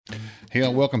Hey,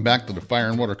 welcome back to the Fire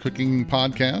and Water Cooking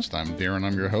Podcast. I'm Darren,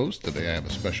 I'm your host. Today I have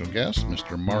a special guest,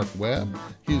 Mr. Mark Webb.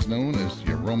 He is known as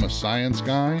the Aroma Science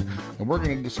Guy, and we're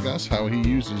going to discuss how he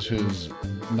uses his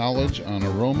knowledge on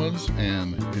aromas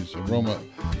and his aroma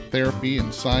therapy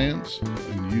and science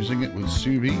and using it with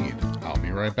sous vide. I'll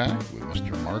be right back with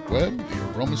Mr. Mark Webb,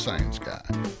 the Aroma Science Guy.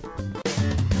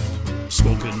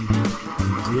 Smoking,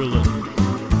 grilling,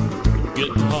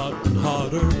 getting hot and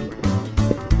hotter.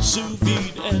 Sous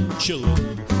vide and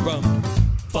chilling from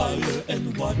Fire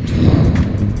and Water.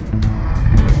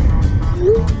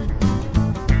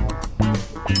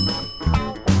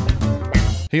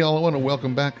 Hey, all, I want to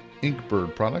welcome back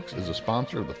Inkbird Products as a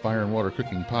sponsor of the Fire and Water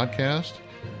Cooking Podcast.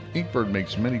 Inkbird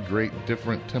makes many great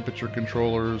different temperature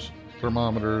controllers,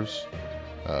 thermometers,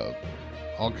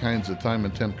 all kinds of time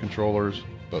and temp controllers.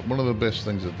 But one of the best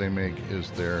things that they make is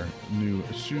their new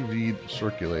sous vide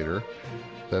circulator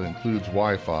that includes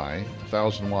Wi-Fi,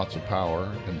 1,000 watts of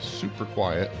power, and super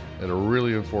quiet at a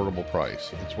really affordable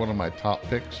price. It's one of my top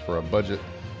picks for a budget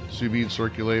sous vide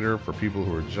circulator for people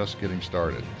who are just getting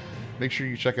started. Make sure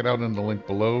you check it out in the link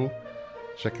below.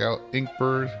 Check out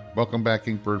Inkbird. Welcome back,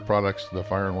 Inkbird Products, to the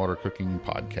Fire and Water Cooking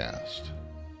Podcast.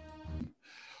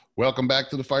 Welcome back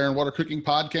to the Fire and Water Cooking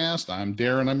Podcast. I'm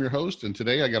Darren, I'm your host, and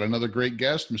today I got another great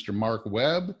guest, Mr. Mark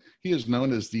Webb. He is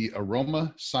known as the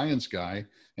Aroma Science Guy,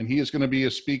 and he is going to be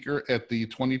a speaker at the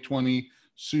 2020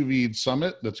 Sous Vide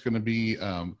Summit that's going to be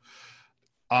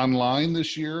online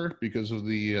this year because of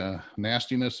the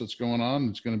nastiness that's going on.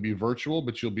 It's going to be virtual,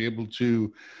 but you'll be able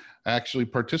to actually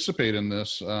participate in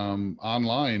this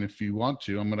online if you want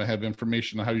to. I'm going to have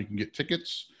information on how you can get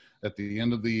tickets at the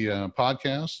end of the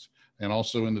podcast and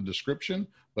also in the description.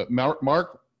 But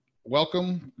Mark,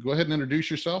 welcome. Go ahead and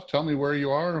introduce yourself. Tell me where you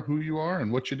are, who you are,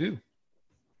 and what you do.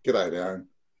 G'day, Darren.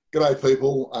 G'day,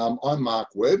 people. I'm Mark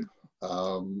Webb.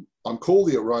 I'm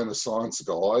called the Aroma Science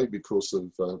Guy because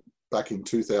of back in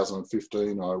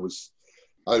 2015, I was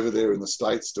over there in the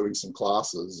States doing some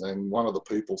classes, and one of the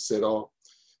people said, "Oh,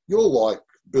 you're like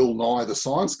Bill Nye, the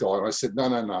science guy." And I said,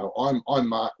 no, I'm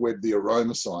Mark Webb, the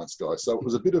Aroma Science Guy. So it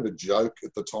was a bit of a joke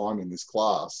at the time in this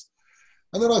class.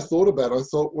 And then I thought about it. I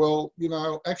thought, well,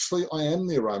 actually I am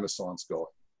the Aroma Science Guy.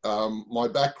 My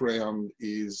background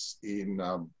is in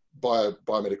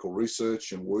biomedical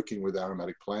research and working with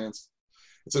aromatic plants.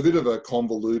 It's a bit of a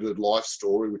convoluted life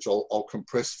story, which I'll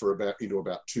compress into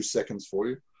about 2 seconds for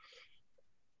you.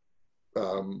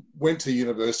 Went to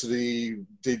university,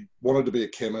 wanted to be a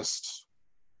chemist,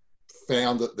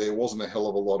 found that there wasn't a hell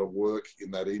of a lot of work in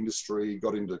that industry,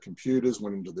 got into computers,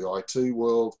 went into the IT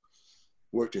world,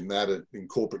 worked in that in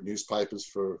corporate newspapers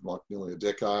for like nearly a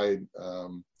decade.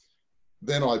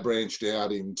 Then I branched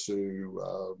out into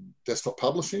desktop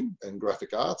publishing and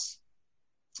graphic arts,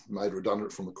 made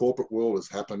redundant from the corporate world, as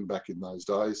happened back in those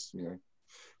days.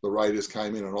 The raiders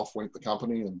came in and off went the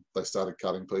company and they started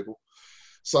cutting people.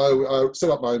 So I set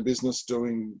up my own business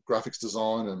doing graphics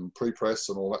design and pre-press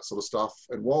and all that sort of stuff.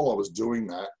 And while I was doing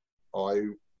that,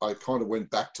 I kind of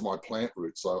went back to my plant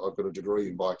roots. So I've got a degree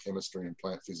in biochemistry and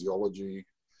plant physiology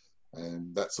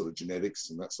and that sort of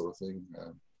genetics and that sort of thing.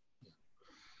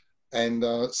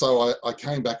 So I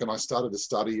came back and I started to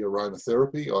study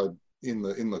aromatherapy. In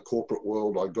the corporate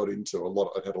world, I got into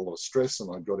I had a lot of stress,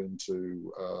 and I got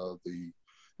into the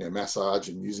massage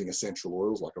and using essential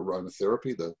oils like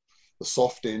aromatherapy, the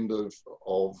soft end of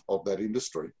that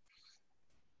industry.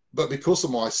 But because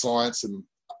of my science and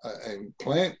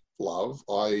plant love,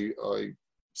 I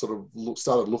sort of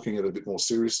started looking at it a bit more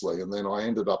seriously, and then I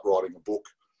ended up writing a book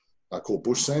called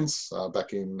Bush Sense.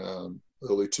 Back in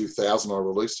early 2000, I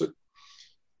released it,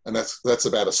 and that's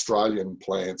about Australian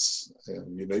plants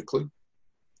uniquely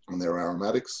and their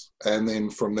aromatics. And then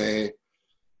from there,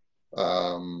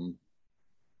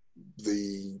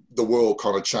 the world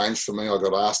kind of changed for me. I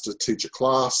got asked to teach a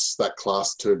class. That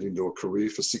class turned into a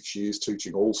career for 6 years,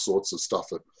 teaching all sorts of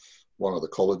stuff at one of the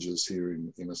colleges here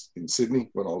in Sydney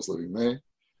when I was living there.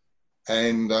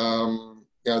 And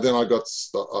then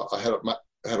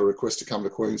I had a request to come to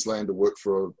Queensland to work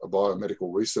for a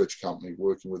biomedical research company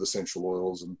working with essential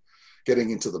oils and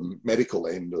getting into the medical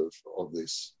end of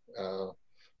this.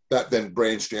 That then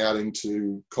branched out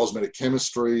into cosmetic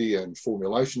chemistry and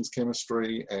formulations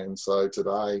chemistry. And so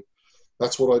today,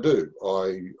 that's what I do.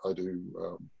 I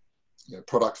do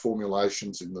product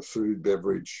formulations in the food,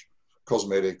 beverage,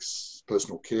 cosmetics,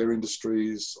 personal care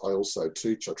industries. I also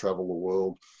teach. I travel the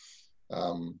world,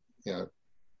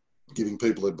 giving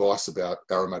people advice about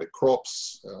aromatic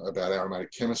crops, about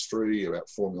aromatic chemistry, about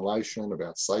formulation,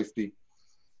 about safety.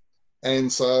 And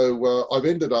so I've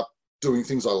ended up doing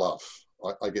things I love.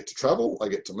 I get to travel, I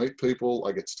get to meet people,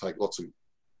 I get to take lots of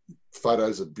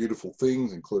photos of beautiful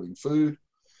things, including food.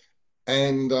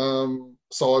 And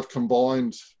so I've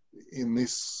combined in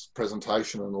this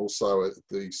presentation and also at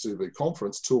the Sous Vide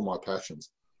conference, two of my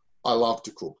passions. I love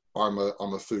to cook. I'm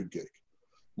a food geek.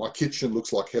 My kitchen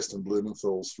looks like Heston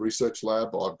Blumenthal's research lab.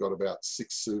 I've got about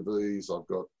 6 sous vides. I've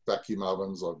got vacuum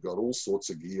ovens. I've got all sorts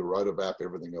of gear, Rotovap,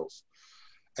 everything else.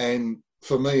 And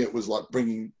for me, it was like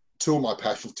bringing two of my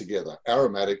passions together,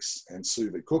 aromatics and sous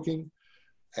vide cooking.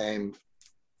 And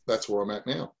that's where I'm at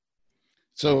now.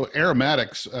 So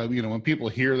aromatics, when people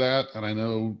hear that, and I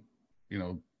know,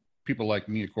 people like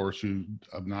me, of course, who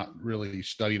have not really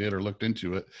studied it or looked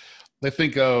into it, they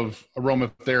think of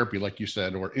aromatherapy, like you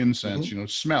said, or incense,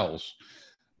 smells.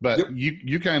 But yep.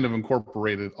 you kind of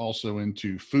incorporate it also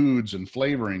into foods and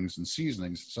flavorings and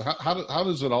seasonings. So how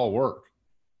does it all work?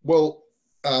 Well,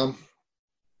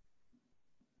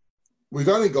 we've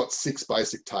only got 6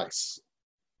 basic tastes.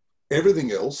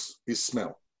 Everything else is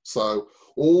smell. So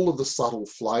all of the subtle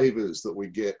flavors that we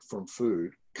get from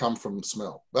food come from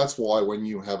smell. That's why when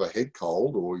you have a head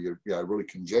cold or you're really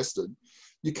congested,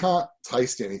 you can't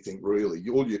taste anything really.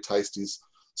 All your taste is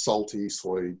salty,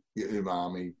 sweet,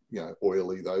 umami,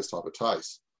 oily, those type of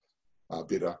tastes,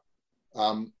 bitter.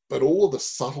 But all of the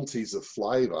subtleties of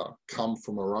flavor come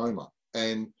from aroma.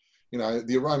 And,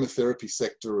 the aromatherapy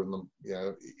sector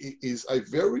is a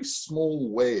very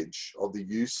small wedge of the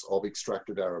use of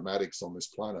extracted aromatics on this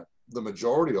planet. The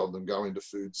majority of them go into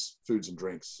foods and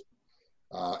drinks.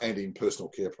 And in personal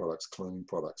care products, cleaning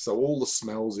products. So all the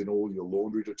smells in all your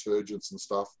laundry detergents and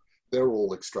stuff, they're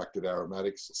all extracted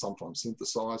aromatics, sometimes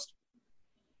synthesized.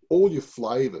 All your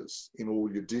flavors in all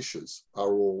your dishes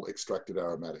are all extracted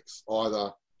aromatics.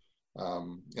 Either,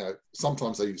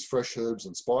 sometimes they use fresh herbs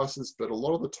and spices, but a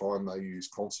lot of the time they use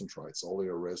concentrates,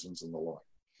 oleoresins and the like.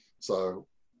 So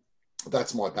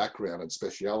that's my background and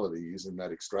speciality is in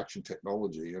that extraction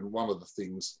technology. And one of the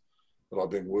things that I've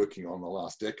been working on the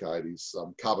last decade is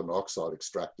carbon dioxide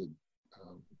extracted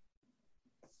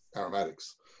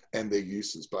aromatics and their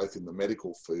uses both in the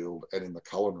medical field and in the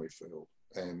culinary field.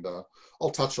 And I'll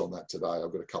touch on that today.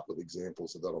 I've got a couple of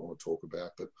examples of that I want to talk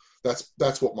about, but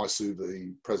that's what my sous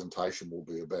vide presentation will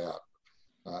be about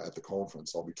at the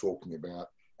conference. I'll be talking about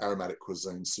aromatic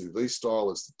cuisine sous vide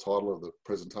style is the title of the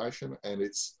presentation, and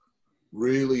it's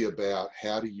really about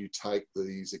how do you take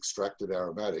these extracted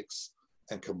aromatics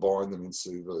and combine them in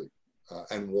sous vide,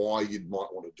 and why you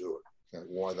might want to do it,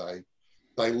 why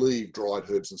they leave dried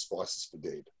herbs and spices for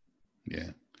dead.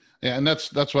 Yeah, and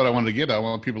that's what I wanted to get at. I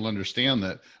want people to understand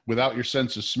that without your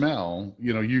sense of smell,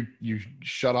 you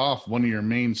shut off one of your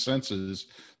main senses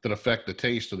that affect the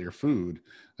taste of your food.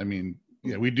 I mean,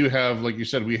 we do have, like you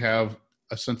said, we have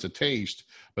a sense of taste,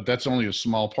 but that's only a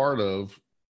small part of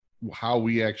how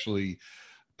we actually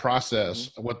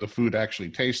process what the food actually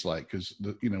tastes like. Because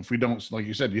if we don't, like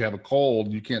you said, you have a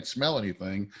cold, you can't smell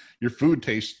anything, your food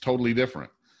tastes totally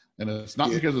different. And it's not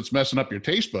because it's messing up your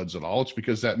taste buds at all. It's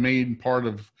because that main part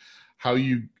of how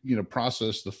you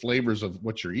process the flavors of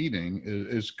what you're eating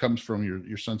comes from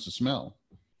your sense of smell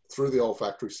through the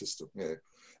olfactory system.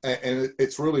 And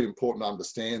it's really important to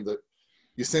understand that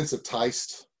your sense of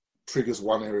taste triggers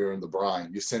one area in the brain,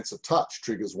 your sense of touch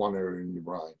triggers one area in your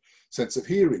brain, sense of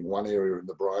hearing, one area in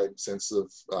the brain, sense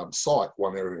of sight,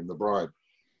 one area in the brain.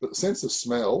 But the sense of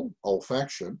smell,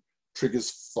 olfaction,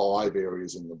 triggers 5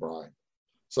 areas in the brain.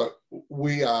 So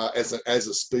we are, as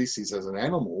a species, as an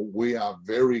animal, we are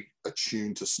very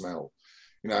attuned to smell.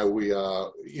 We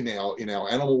are in our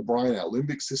animal brain, our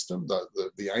limbic system,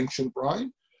 the ancient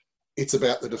brain, it's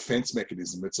about the defense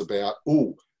mechanism. It's about,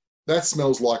 that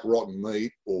smells like rotten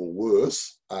meat or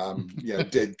worse,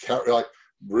 dead carrion, like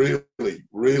really,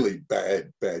 really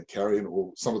bad carrion,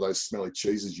 or some of those smelly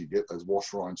cheeses you get, those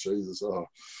wash rind cheeses. Oh,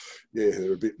 yeah,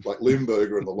 they're a bit like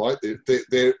Limburger and the like.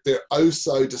 They're oh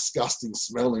so disgusting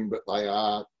smelling, but they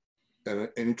are an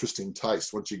interesting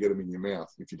taste once you get them in your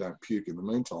mouth, if you don't puke in the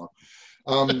meantime.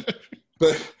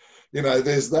 But,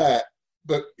 there's that.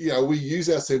 But, we use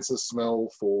our sense of smell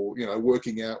for,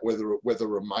 working out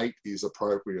whether a mate is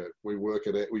appropriate. We work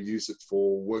it out. We use it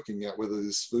for working out whether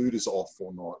this food is off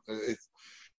or not.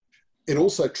 It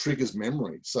also triggers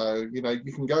memory. So, you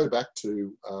can go back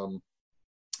to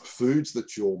foods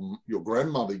that your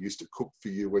grandmother used to cook for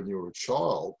you when you were a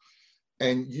child,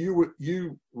 and you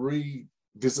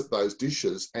revisit those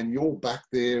dishes, and you're back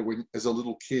there as a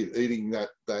little kid eating that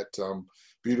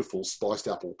beautiful spiced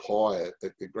apple pie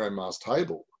at grandma's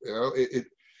table.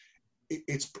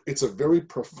 It's a very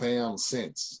profound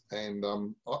sense. And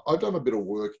I've done a bit of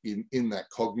work in that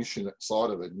cognition side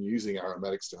of it and using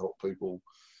aromatics to help people,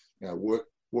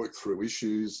 work through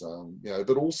issues,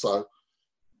 but also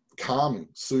calming,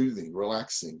 soothing,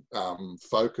 relaxing,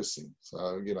 focusing.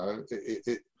 So,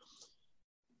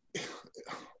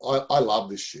 I love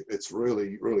this shit. It's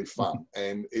really, really fun.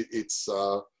 And it's,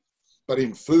 but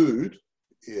in food,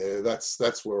 yeah,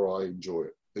 that's where I enjoy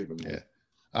it even more. Yeah.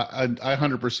 I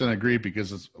 100% agree,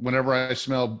 because whenever I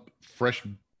smell fresh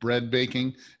bread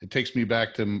baking, it takes me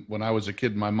back to when I was a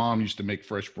kid. My mom used to make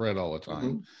fresh bread all the time.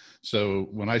 Mm-hmm. So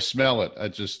when I smell it, I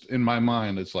just, in my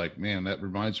mind, it's like, man, that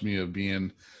reminds me of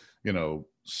being,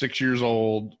 6 years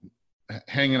old,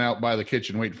 hanging out by the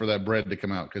kitchen, waiting for that bread to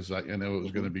come out, because I know it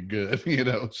was going to be good,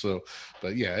 So,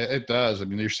 but yeah, it does. I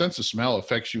mean, your sense of smell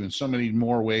affects you in so many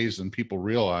more ways than people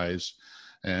realize.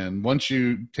 And once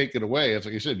you take it away, it's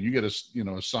like you said, you get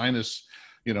a sinus,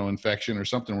 infection or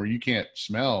something where you can't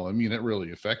smell. I mean, it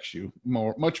really affects you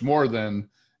much more than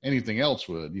anything else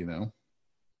would,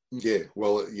 Yeah,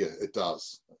 well, yeah, it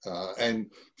does.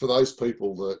 And for those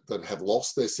people that have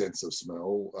lost their sense of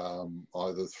smell,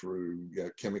 either through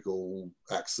chemical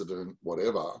accident,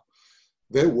 whatever,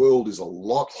 their world is a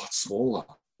lot smaller.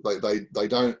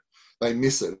 They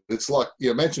miss it. It's like,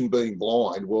 imagine being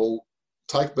blind. Well,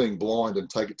 take being blind and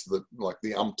take it to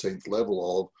the umpteenth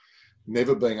level of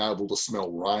never being able to smell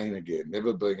rain again,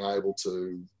 never being able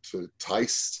to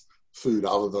taste food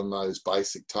other than those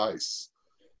basic tastes.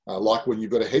 Like when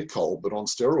you've got a head cold, but on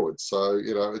steroids. So,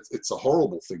 it's a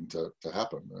horrible thing to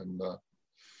happen. And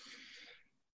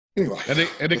anyway. And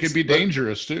it can be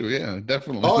dangerous too. Yeah,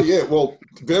 definitely. Oh, yeah. Well,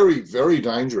 very, very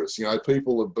dangerous.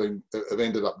 People have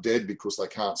ended up dead because they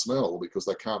can't smell, because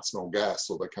they can't smell gas,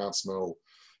 or they can't smell,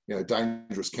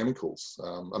 dangerous chemicals.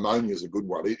 Ammonia is a good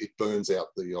one. It burns out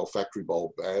the olfactory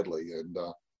bulb badly. And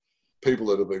people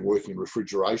that have been working in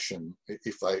refrigeration,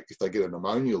 if they get an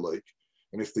ammonia leak,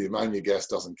 and if the ammonia gas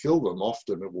doesn't kill them,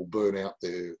 often it will burn out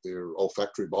their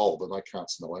olfactory bulb, and they can't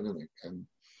smell anything. And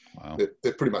wow.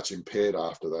 They're pretty much impaired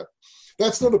after that.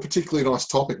 That's not a particularly nice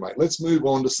topic, mate. Let's move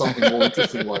on to something more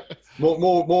interesting, like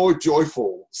more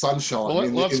joyful sunshine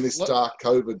in this dark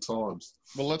COVID times.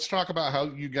 Well, let's talk about how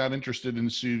you got interested in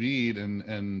sous vide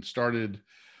and started,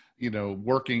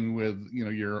 working with,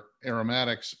 your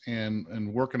aromatics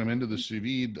and working them into the sous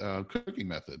vide cooking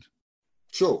method.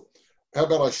 Sure. How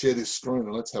about I share this screen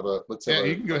and let's have a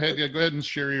you can go ahead. Yeah, go ahead and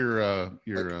share your a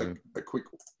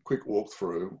quick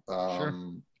walkthrough.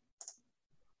 Sure.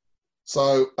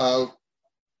 So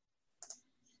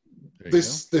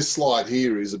this slide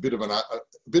here is a bit of an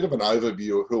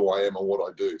overview of who I am and what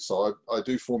I do. So I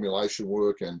do formulation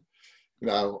work, and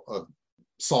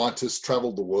scientists,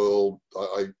 traveled the world.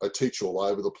 I teach all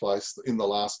over the place. In the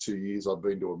last 2 years, I've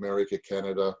been to America,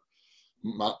 Canada,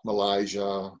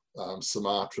 Malaysia,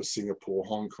 Sumatra, Singapore,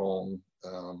 Hong Kong,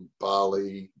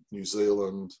 Bali, New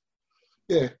Zealand,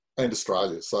 and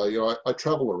Australia. So, I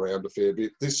travel around a fair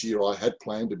bit. This year I had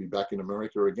planned to be back in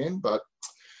America again, but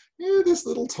this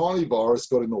little tiny virus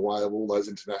got in the way of all those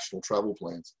international travel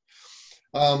plans.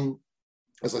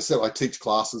 As I said, I teach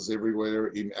classes everywhere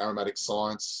in aromatic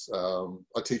science.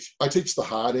 I teach the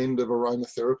hard end of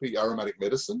aromatherapy, aromatic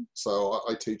medicine. So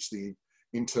I teach the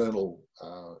internal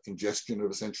ingestion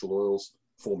of essential oils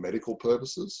for medical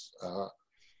purposes,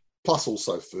 plus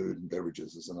also food and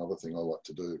beverages is another thing I like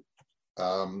to do.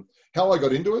 How I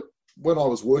got into it, when I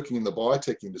was working in the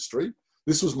biotech industry,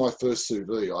 this was my first sous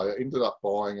vide. I ended up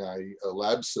buying a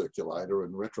lab circulator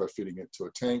and retrofitting it to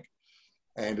a tank,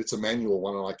 and it's a manual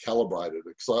one, and I calibrated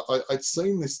it. So I'd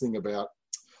seen this thing about,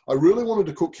 I really wanted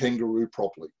to cook kangaroo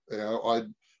properly.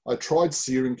 I tried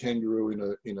searing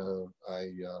kangaroo in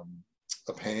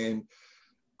a pan.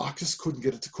 I just couldn't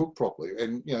get it to cook properly.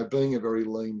 And, being a very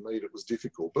lean meat, it was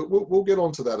difficult. But we'll get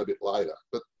onto that a bit later.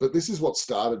 But this is what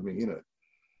started me in it.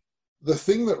 The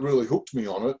thing that really hooked me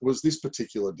on it was this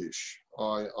particular dish.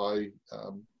 I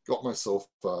got myself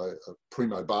a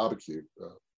Primo barbecue.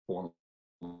 I'm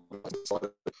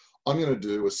going to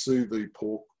do a sous vide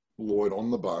pork loin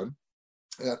on the bone.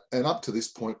 And up to this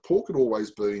point, pork had always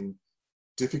been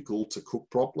difficult to cook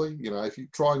properly. If you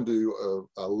try and do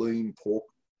a lean pork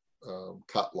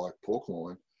cut like pork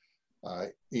loin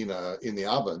in the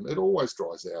oven, it always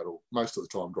dries out, or most of the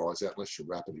time dries out, unless you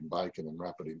wrap it in bacon and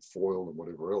wrap it in foil and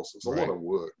whatever else. It's a lot of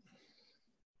work.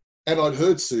 And I'd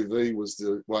heard sous vide was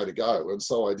the way to go, and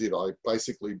so I did. I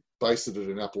basically basted it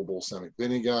in apple balsamic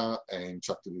vinegar and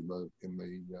chucked it in the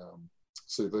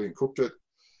sous vide and cooked it,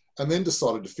 and then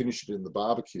decided to finish it in the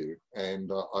barbecue.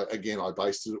 And I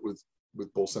basted it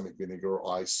with balsamic vinegar.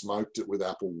 I smoked it with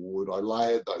apple wood. I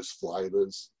layered those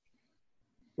flavors.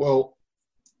 Well,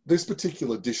 this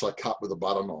particular dish I cut with a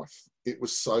butter knife. It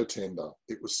was so tender.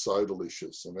 It was so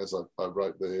delicious. And as I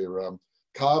wrote there,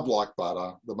 carved like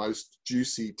butter, the most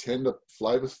juicy, tender,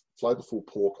 flavorful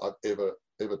pork I've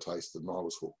ever tasted, and I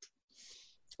was hooked.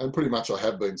 And pretty much I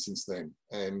have been since then.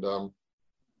 And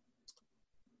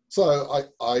so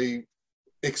I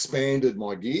expanded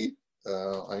my gear.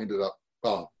 I ended up,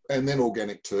 and then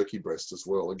organic turkey breast as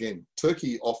well. Again,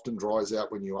 turkey often dries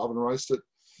out when you oven roast it,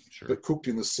 Sure. but cooked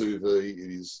in the sous vide,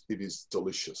 it is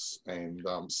delicious and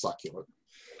succulent.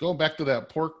 Going back to that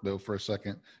pork though for a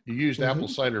second, you used apple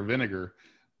cider vinegar.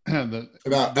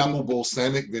 Apple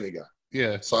balsamic vinegar.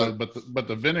 Yeah. So, but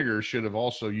the vinegar should have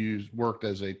also worked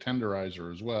as a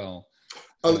tenderizer as well.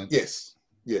 Yes.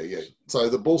 Yeah. So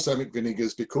the balsamic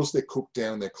vinegars, because they're cooked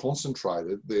down and they're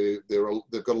concentrated, they've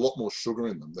got a lot more sugar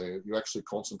in them. You actually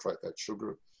concentrate that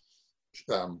sugar,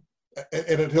 and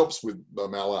it helps with the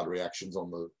Maillard reactions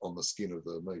on the skin of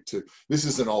the meat too. This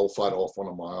is an old photo off one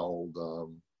of my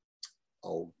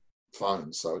old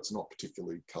phones, so it's not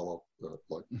particularly color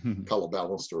color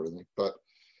balanced or anything. But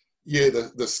yeah,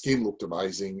 the skin looked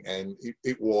amazing, and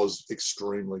it was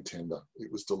extremely tender.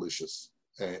 It was delicious.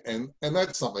 And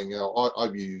that's something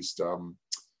I've used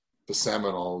for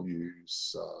salmon. I'll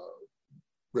use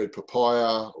red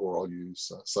papaya, or I'll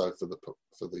use for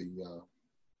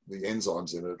the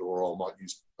enzymes in it, or I might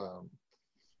use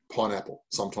pineapple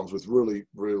sometimes with really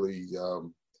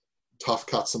tough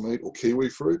cuts of meat, or kiwi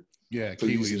fruit. Yeah,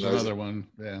 kiwi is another one.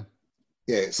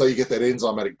 Yeah. So you get that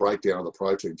enzymatic breakdown of the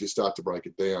protein. You start to break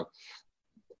it down.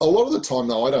 A lot of the time,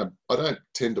 though, I don't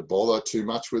tend to bother too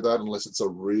much with that unless it's a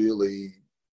really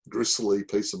gristly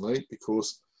piece of meat,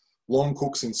 because long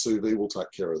cooks in sous vide will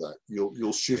take care of that.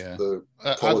 You'll shift the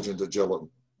collagen to gelatin.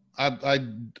 I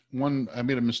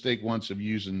made a mistake once of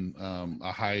using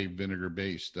a high vinegar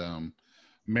based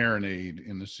marinade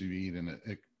in the sous vide, and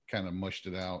it kind of mushed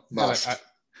it out.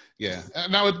 Yeah.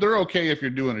 Now they're okay if you're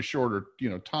doing a shorter,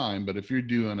 time, but if you're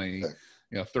doing a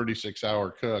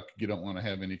 36-hour cook, you don't want to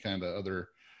have any kind of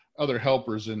other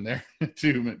helpers in there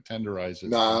to tenderize it.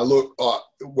 No, look,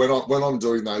 when I'm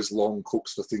doing those long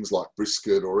cooks for things like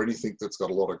brisket or anything that's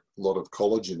got a lot of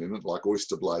collagen in it, like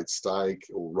oyster blade steak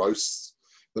or roasts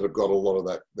that have got a lot of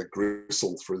that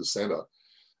gristle through the center,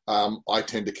 I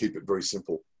tend to keep it very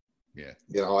simple. Yeah.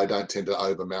 I don't tend to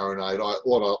over marinate.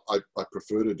 What I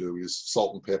prefer to do is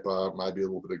salt and pepper, maybe a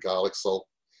little bit of garlic salt,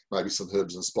 maybe some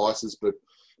herbs and spices, but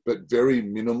very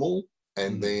minimal,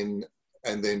 and then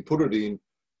put it in,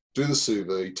 do the sous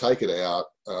vide, take it out,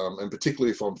 and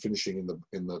particularly if I'm finishing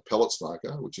in the pellet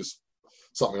smoker, which is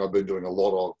something I've been doing a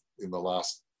lot of in the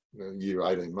last year,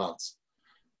 18 months.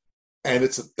 And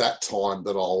it's at that time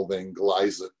that I'll then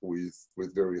glaze it with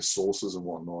various sauces and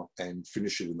whatnot, and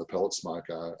finish it in the pellet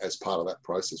smoker as part of that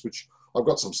process, which I've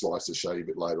got some slides to show you a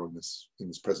bit later in this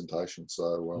presentation.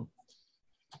 So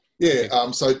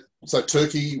so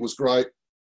turkey was great.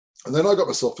 And then I got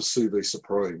myself a Sous Vide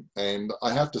Supreme, and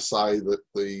I have to say that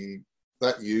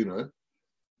that unit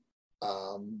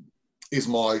is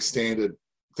my standard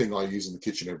thing I use in the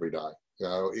kitchen every day.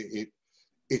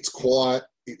 It's quiet.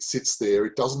 It sits there.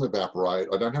 It doesn't evaporate.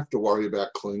 I don't have to worry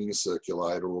about cleaning a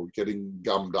circulator or getting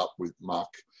gummed up with muck.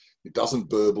 It doesn't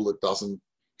burble. It doesn't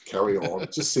carry on.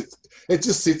 It just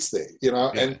sits there,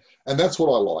 and that's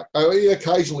what I like.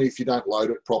 Occasionally, if you don't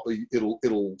load it properly, it'll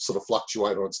sort of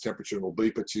fluctuate on its temperature, and it'll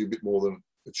beep at you a bit more than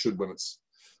it should when it's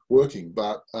working.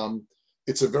 But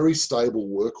it's a very stable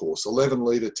workhorse,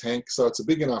 11-litre tank, so it's a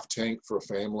big enough tank for a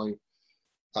family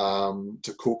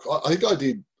to cook.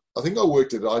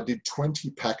 I did 20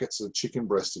 packets of chicken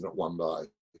breast in it one day,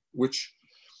 which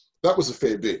that was a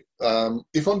fair bit.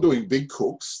 If I'm doing big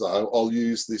cooks, though, I'll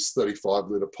use this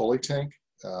 35-litre poly tank,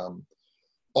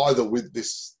 either with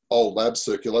this old lab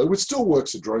circulator, which still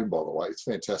works a dream, by the way. It's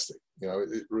fantastic.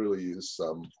 It really is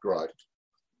great.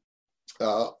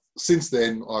 Since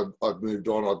then, I've moved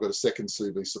on. I've got a second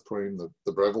Sous Vide Supreme,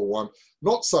 the Breville one.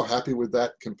 Not so happy with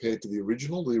that compared to the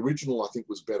original. The original, I think,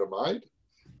 was better made.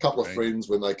 A couple of friends,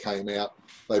 when they came out,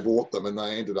 they bought them and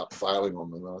they ended up failing on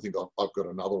them. And I think I've got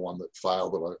another one that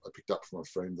failed that I picked up from a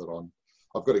friend that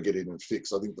I've got to get in and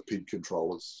fix. I think the PID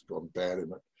controller's gone bad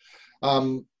in it.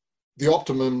 The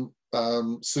Optimum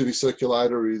Sous Vide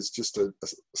Circulator is just a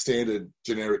standard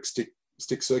generic stick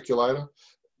circulator.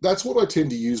 That's what I tend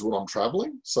to use when I'm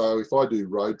traveling. So if I do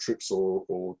road trips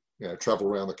or travel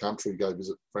around the country, go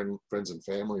visit friends and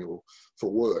family, or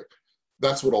for work,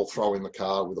 that's what I'll throw in the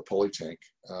car with a poly tank,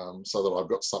 so that I've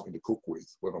got something to cook with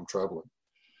when I'm traveling.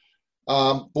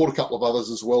 Bought a couple of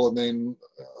others as well, and then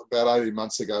about 18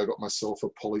 months ago, I got myself a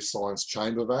Polyscience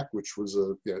chamber vac, which was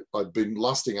I'd been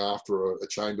lusting after a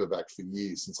chamber vac for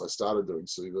years since I started doing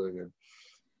sous vide, and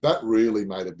that really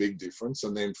made a big difference.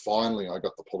 And then finally, I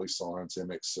got the Polyscience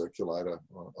MX circulator.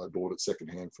 I bought it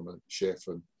secondhand from a chef,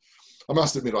 and I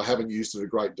must admit I haven't used it a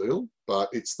great deal, but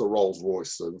it's the Rolls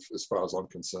Royce as far as I'm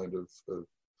concerned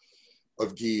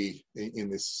of gear in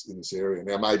this area.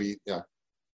 Now maybe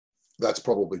that's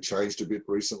probably changed a bit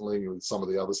recently with some of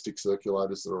the other stick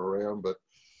circulators that are around, but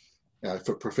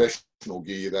for professional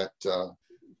gear,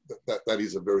 that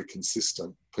is a very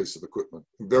consistent piece of equipment.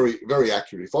 Very, very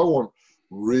accurate. If I want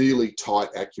really tight,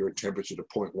 accurate temperature to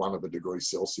 0.1 of a degree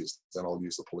Celsius, then I'll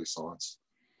use the Polyscience.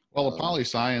 Well, the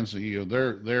Polyscience,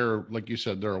 they're like you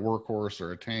said, they're a workhorse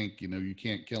or a tank. You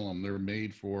can't kill them. They're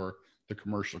made for the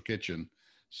commercial kitchen.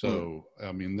 So,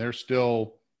 I mean, they're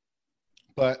still,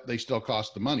 but they still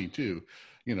cost the money too.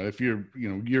 If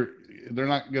they're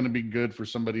not going to be good for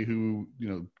somebody who,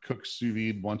 cooks sous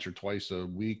vide once or twice a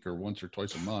week or once or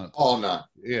twice a month. Oh, no.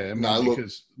 Yeah.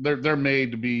 Because they're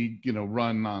made to be,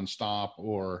 run nonstop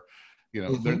or,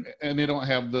 and they don't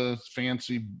have the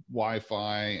fancy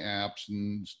Wi-Fi apps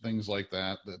and things like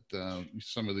that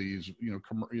some of these,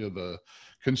 the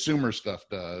consumer stuff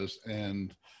does.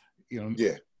 And,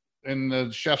 and the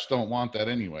chefs don't want that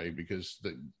anyway, because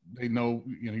they know,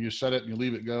 you set it and you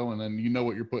leave it go, and then you know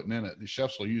what you're putting in it. The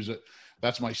chefs will use it.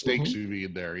 That's my steak sous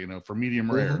vide there, for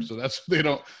medium rare. So they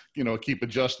don't, keep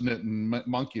adjusting it and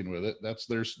monkeying with it. That's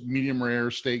their medium rare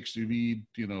steak sous vide,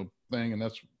 thing. And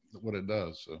that's what it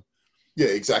does. So. Yeah,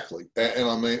 exactly. And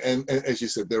I mean, and as you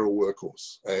said, they're a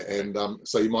workhorse. And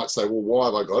so you might say, well, why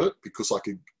have I got it? Because I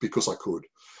could.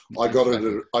 I got it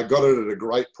at a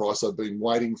great price. I've been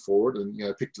waiting for it,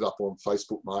 and picked it up on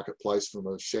Facebook Marketplace from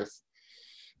a chef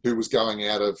who was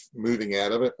moving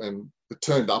out of it, and it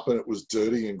turned up and it was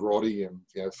dirty and grotty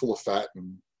and full of fat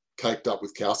and caked up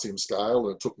with calcium scale,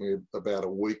 and it took me about a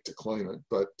week to clean it.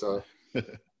 But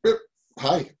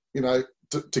hey,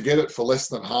 to get it for less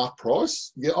than half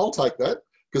price, yeah, I'll take that,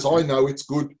 because I know it's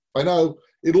good. I know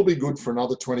it'll be good for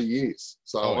another 20 years.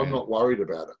 So I'm not worried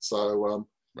about it. So,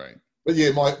 right. But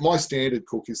yeah, my standard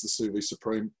cook is the Sous Vide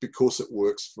Supreme, because it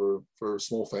works for a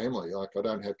small family. Like, I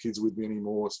don't have kids with me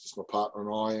anymore. It's just my partner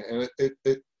and I, and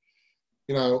it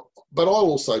but I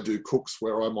also do cooks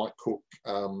where I might cook,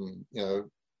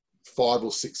 5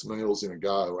 or 6 meals in a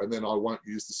go, and then I won't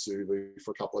use the sous vide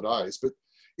for a couple of days, but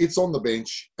it's on the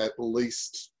bench at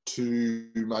least 2,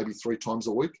 maybe 3 times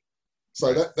a week.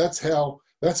 So that's how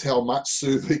much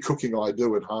sous vide cooking I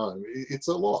do at home. It's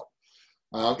a lot.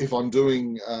 If I'm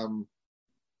doing,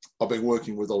 I've been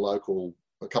working with a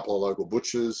couple of local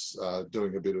butchers,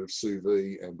 doing a bit of sous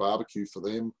vide and barbecue for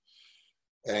them,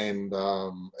 and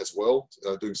as well,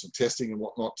 doing some testing and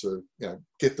whatnot to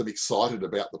get them excited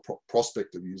about the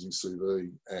prospect of using sous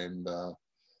vide. And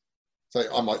so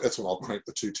that's when I'll crank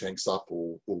the 2 tanks up,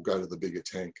 or go to the bigger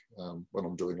tank when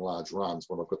I'm doing large runs,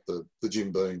 when I've got the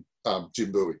Jim Bowie,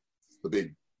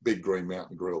 the big Green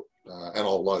Mountain grill, and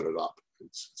I'll load it up.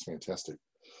 It's fantastic.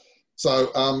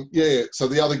 So so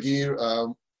the other gear,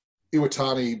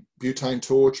 Iwatani butane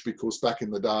torch, because back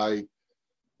in the day,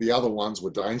 the other ones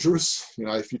were dangerous.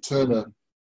 If you turn a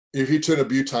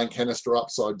butane canister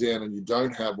upside down and you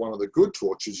don't have one of the good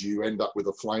torches, you end up with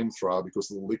a flamethrower, because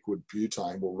the liquid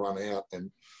butane will run out.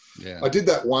 And I did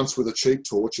that once with a cheap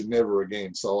torch and never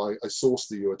again. So I sourced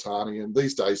the Iwatani, and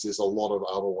these days there's a lot of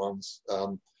other ones.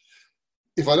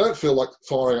 If I don't feel like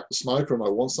firing up the smoker and I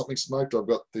want something smoked, I've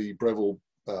got the Breville,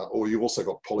 or you've also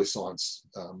got Polyscience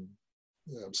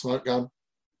smoke gun.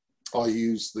 I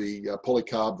use the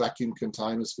polycarb vacuum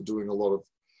containers for doing a lot of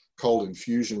cold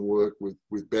infusion work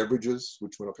with beverages,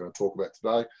 which we're not going to talk about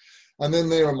today. And then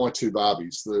there are my 2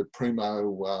 Barbies, the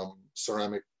Primo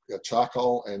ceramic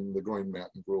charcoal and the Green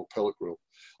Mountain Grill pellet grill.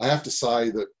 I have to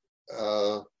say that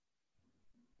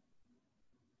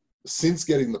since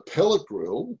getting the pellet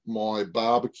grill, my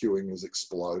barbecuing has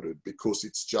exploded, because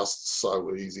it's just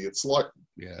so easy. It's like,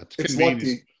 it's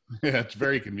convenient. It's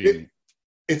very convenient.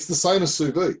 It's the same as sous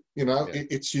vide.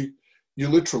 It's you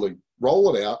literally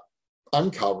roll it out,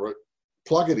 uncover it,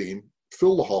 plug it in,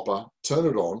 fill the hopper, turn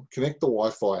it on, connect the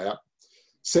Wi-Fi out,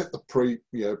 set the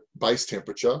base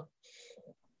temperature,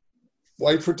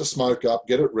 wait for it to smoke up,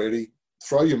 get it ready,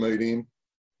 throw your meat in,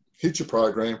 hit your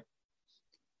program.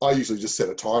 I usually just set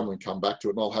a timer and come back to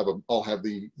it, and I'll have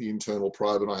the internal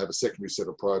probe, and I have a secondary set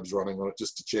of probes running on it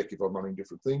just to check if I'm running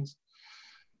different things.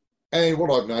 And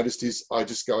what I've noticed is I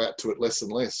just go out to it less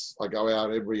and less. I go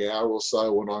out every hour or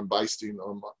so when I'm basting.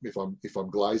 If I'm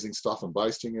glazing stuff and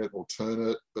basting it, or turn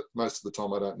it, but most of the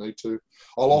time I don't need to.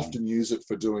 I'll often use it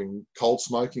for doing cold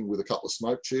smoking with a couple of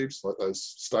smoke tubes, like those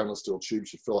stainless steel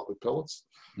tubes you fill up with pellets.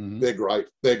 They're great.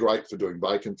 They're great for doing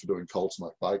bacon, for doing cold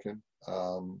smoked bacon.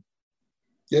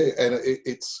 And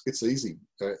it's easy,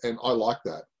 and I like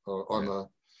that.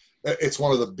 It's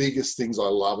one of the biggest things I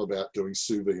love about doing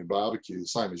sous vide and barbecue, the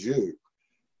same as you.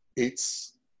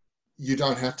 you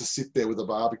don't have to sit there with a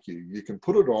barbecue. You can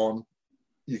put it on.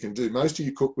 You can do most of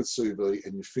your cook with sous vide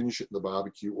and you finish it in the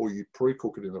barbecue, or you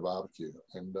pre-cook it in the barbecue.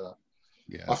 And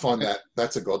I find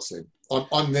that's a godsend.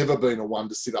 I've never been a one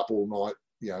to sit up all night.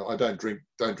 You know, I don't drink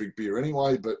beer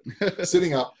anyway, but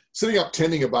sitting up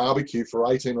tending a barbecue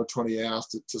for 18 or 20 hours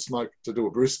to smoke, to do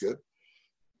a brisket.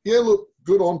 Yeah, look,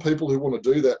 good on people who want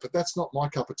to do that, but that's not my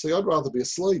cup of tea. I'd rather be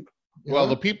asleep. Well,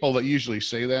 the people that usually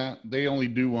say that, they only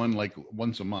do one like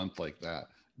once a month like that,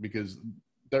 because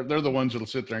they're the ones that'll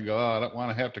sit there and go, oh, I don't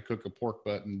want to have to cook a pork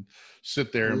butt and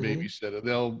sit there and babysit it.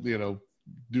 They'll,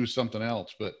 do something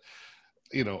else. But,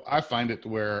 I find it to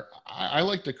where I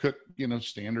like to cook,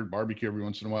 standard barbecue every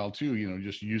once in a while too,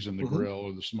 just using the grill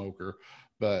or the smoker,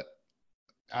 but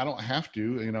I don't have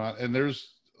to, and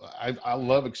I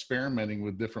love experimenting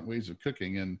with different ways of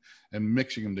cooking and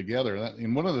mixing them together.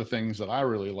 And one of the things that I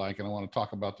really like, and I want to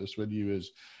talk about this with you,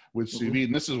 is with sous vide.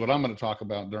 And this is what I'm going to talk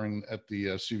about at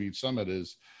the sous vide summit,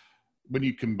 is when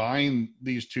you combine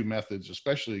these two methods,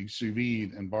 especially sous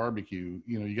vide and barbecue,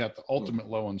 you got the ultimate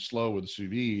low and slow with sous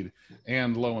vide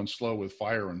and low and slow with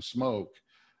fire and smoke.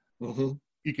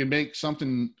 You can make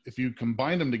something, if you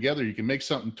combine them together, you can make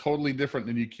something totally different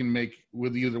than you can make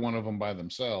with either one of them by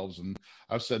themselves. And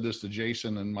I've said this to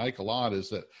Jason and Mike a lot, is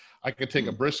that I could take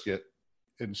a brisket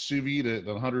and sous vide it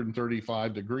at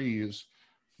 135 degrees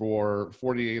for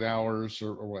 48 hours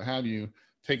or what have you,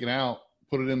 take it out,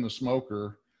 put it in the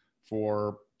smoker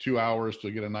for 2 hours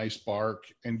to get a nice bark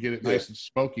and get it nice and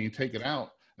smoky, take it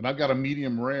out. And I've got a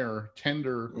medium rare,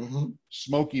 tender,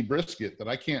 smoky brisket that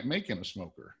I can't make in a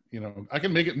smoker. I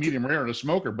can make it medium rare in a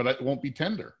smoker, but it won't be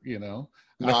tender, No,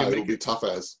 it'll be tough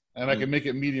as. And I can make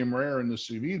it medium rare in the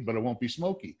sous vide, but it won't be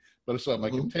smoky. But it's like I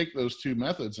can take those two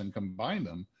methods and combine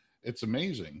them. It's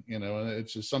amazing, and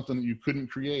it's just something that you couldn't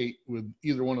create with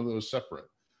either one of those separate.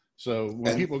 So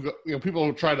when people go,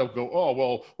 people try to go, oh,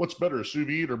 well, what's better, sous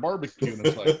vide or barbecue? And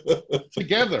it's like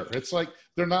together. It's like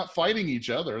they're not fighting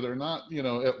each other. They're not,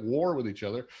 at war with each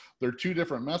other. They're two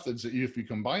different methods that if you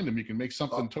combine them, you can make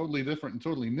something totally different and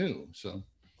totally new. So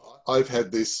I've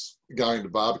had this going to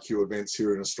barbecue events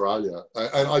here in Australia,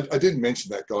 and I didn't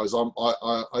mention that, guys.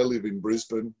 I live in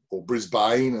Brisbane, or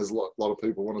Brisbane, as a lot of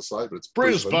people want to say, but it's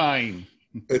Brisbane.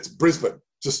 It's Brisbane.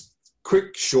 Just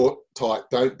quick, short, tight.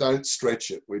 Don't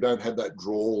stretch it. We don't have that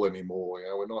drawl anymore.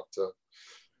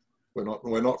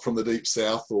 We're not from the deep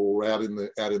south or out in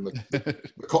the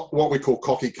what we call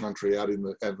cocky country out in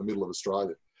the middle of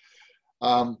Australia.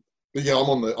 But yeah, I'm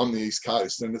on the east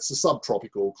coast, and it's a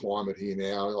subtropical climate here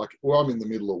now. I'm in the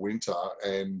middle of winter,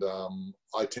 and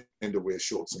I tend to wear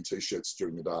shorts and t-shirts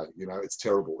during the day. It's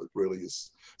terrible. It really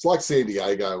is. It's like San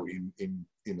Diego in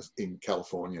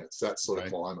California. It's that sort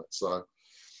of climate. So.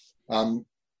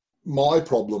 My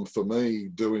problem for me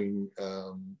doing,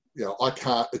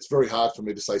 it's very hard for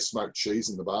me to say smoked cheese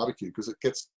in the barbecue because it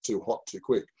gets too hot too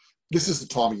quick. This is the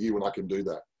time of year when I can do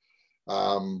that.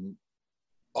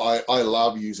 I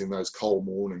love using those cold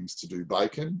mornings to do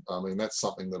bacon. I mean, that's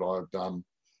something that I've done.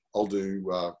 I'll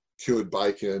do cured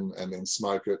bacon and then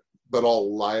smoke it, but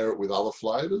I'll layer it with other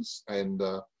flavors. And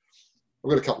I've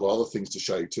got a couple of other things to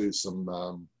show you too.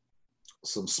 Some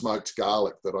smoked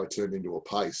garlic that I turned into a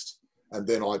paste. And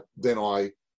then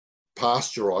I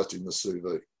pasteurized in the sous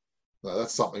vide. Now,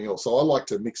 that's something else. So I like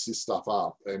to mix this stuff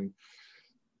up. And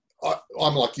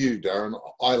I'm like you, Darren.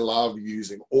 I love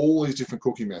using all these different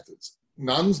cooking methods.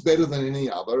 None's better than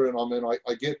any other. And I mean, I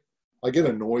get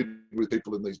annoyed with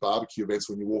people in these barbecue events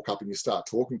when you walk up and you start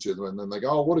talking to them, and then they go,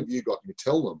 "Oh, what have you got?" And you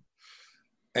tell them.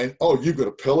 And, oh, you've got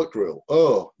a pellet grill.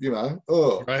 You don't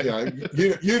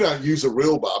use a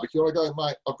real barbecue. I go,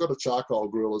 mate, I've got a charcoal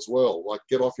grill as well. Like,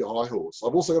 get off your high horse.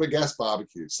 I've also got a gas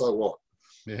barbecue. So what?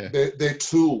 Yeah. They're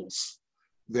tools.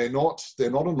 They're not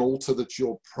an altar that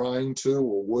you're praying to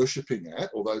or worshipping at,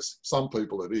 although some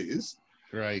people it is.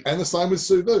 Right. And the same with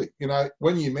sous vide.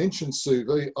 When you mention sous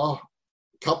vide, a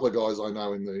couple of guys I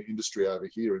know in the industry over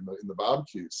here in the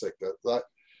barbecue sector,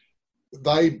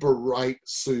 they berate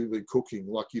sous vide cooking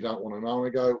like you don't want to know. And I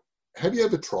go, have you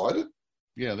ever tried it?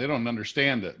 Yeah, they don't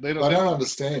understand it. They don't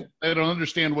understand. They don't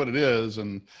understand what it is,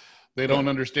 and they don't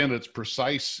understand its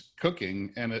precise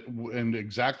cooking and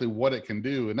exactly what it can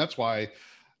do. And that's why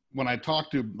when I talk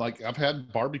to, I've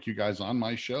had barbecue guys on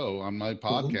my show, on my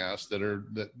podcast that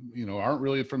aren't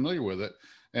really familiar with it.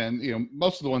 And,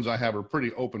 most of the ones I have are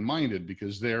pretty open-minded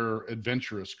because they're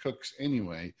adventurous cooks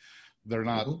anyway. They're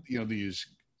not, these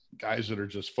guys that are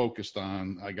just focused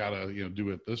on, I gotta,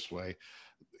 do it this way.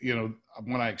 you know,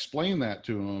 when I explain that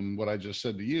to them, what I just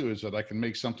said to you is that I can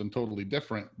make something totally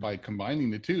different by combining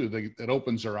the two. It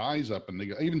opens their eyes up, and they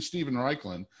go, even Steven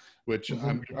Reichland, which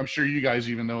I'm sure you guys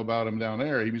even know about him down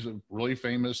there. He was a really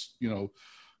famous, you know,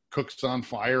 cooks on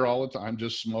fire all the time,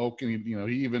 just smoke. And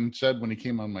he even said when he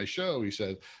came on my show, he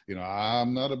said, you know,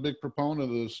 I'm not a big proponent of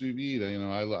the sous vide. You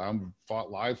know, I'm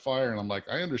fought live fire. And I'm like,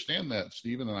 I understand that,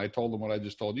 Steven. And I told him what I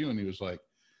just told you. And he was like,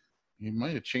 you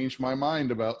might have changed my mind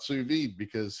about sous vide,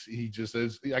 because he just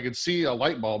says, I could see a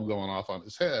light bulb going off on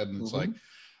his head. And it's like,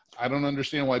 I don't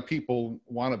understand why people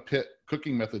want to pit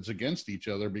cooking methods against each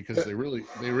other, because they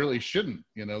really shouldn't.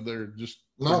 You know, they're just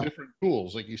they're different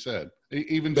tools, like you said.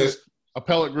 Even just a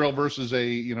pellet grill versus a,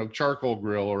 you know, charcoal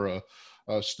grill, or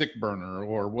a stick burner,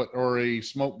 or a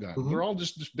smoke gun. They're all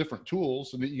just different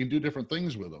tools, and you can do different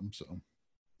things with them. So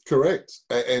correct.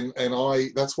 And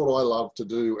that's what I love to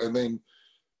do. And then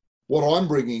what I'm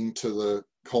bringing to the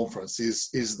conference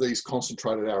is these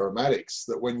concentrated aromatics,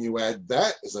 that when you add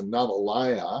that as another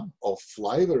layer of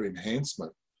flavor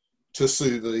enhancement to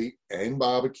sous vide and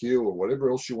barbecue or whatever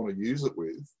else you want to use it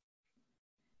with,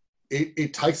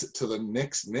 it takes it to the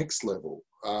next level.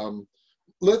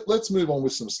 Let's move on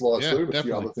with some slides. There are a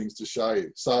few other things to show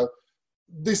you. So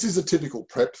this is a typical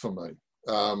prep for me,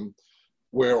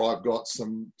 where I've got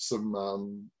some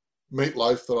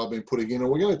meatloaf that I've been putting in, and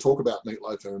we're going to talk about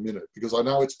meatloaf in a minute, because I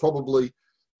know it's probably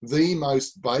the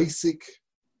most basic,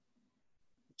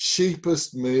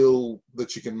 cheapest meal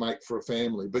that you can make for a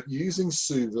family. But using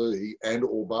sous vide and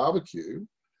or barbecue,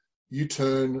 you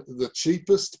turn the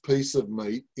cheapest piece of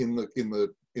meat in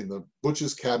the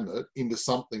butcher's cabinet into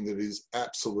something that is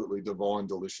absolutely divine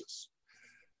delicious.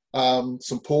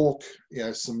 Some pork, you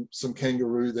know, some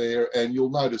kangaroo there, and you'll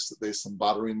notice that there's some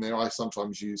butter in there. I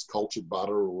sometimes use cultured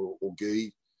butter or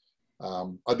ghee.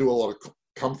 I do a lot of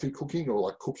comfy cooking, or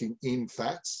like cooking in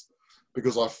fats,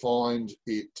 because I find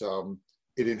it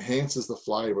enhances the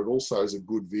flavor. It also is a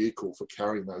good vehicle for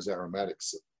carrying those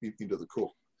aromatics into the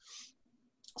cook.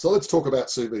 So let's talk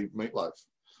about sous vide meatloaf.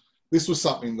 This was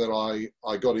something that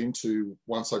I got into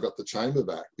once I got the chamber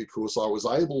back, because I was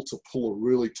able to pull a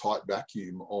really tight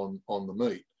vacuum on the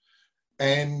meat.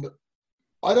 And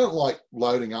I don't like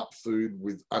loading up food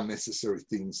with unnecessary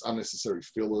things, unnecessary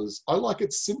fillers. I like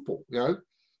it simple, you know,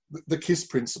 the KISS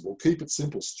principle, keep it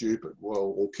simple, stupid.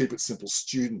 Well, or keep it simple,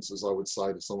 students, as I would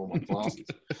say to some of my classes.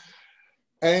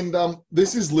 And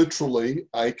this is literally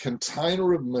a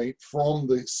container of meat from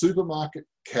the supermarket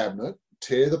cabinet.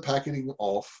 Tear the packaging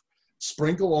off,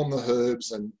 sprinkle on the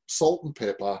herbs and salt and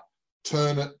pepper,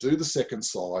 turn it, do the second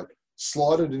side,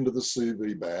 slide it into the sous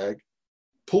vide bag,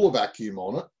 pull a vacuum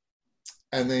on it,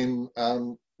 and then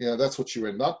you know, that's what you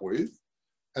end up with.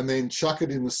 And then chuck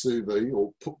it in the sous vide,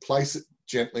 or place it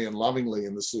gently and lovingly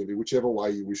in the sous vide, whichever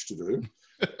way you wish to do.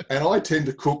 And I tend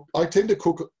to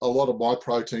cook a lot of my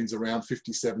proteins around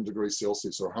 57 degrees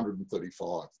Celsius or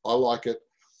 135. I like it.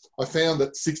 I found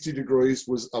that 60 degrees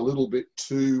was a little bit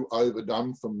too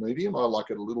overdone for medium. I like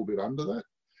it a little bit under that.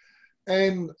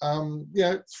 And you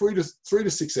know, 3 to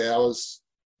 6 hours,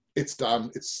 it's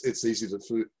done. It's easy to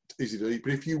eat.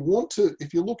 But if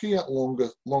you're looking at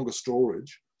longer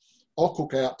storage, I'll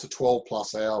cook out to 12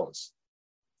 plus hours.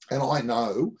 And I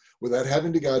know, without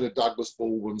having to go to Douglas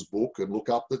Baldwin's book and look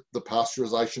up the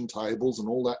pasteurization tables and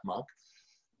all that muck,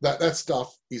 that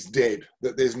stuff is dead,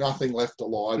 that there's nothing left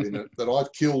alive in it, that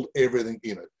I've killed everything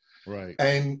in it. Right.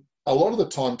 And a lot of the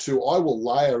time too, I will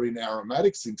layer in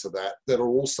aromatics into that are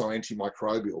also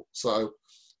antimicrobial. So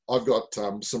I've got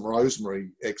some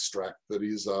rosemary extract that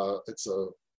is, it's a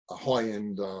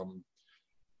high-end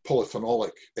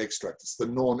polyphenolic extract. It's the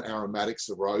non-aromatics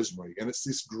of rosemary, and it's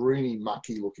this greeny,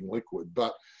 mucky-looking liquid,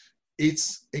 but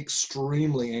it's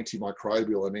extremely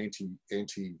antimicrobial and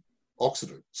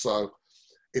antioxidant. So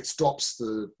it stops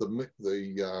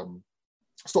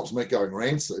stops meat going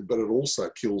rancid, but it also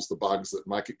kills the bugs that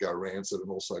make it go rancid,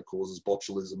 and also causes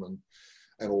botulism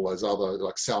and all those other,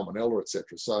 like salmonella, etc.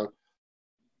 So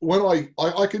when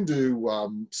I can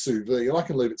do sous vide, and I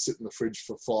can leave it sit in the fridge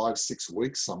for 5-6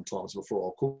 weeks sometimes before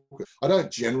I'll cook it. I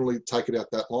don't generally take it out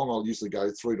that long. I'll usually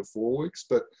go 3 to 4 weeks,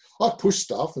 but I've pushed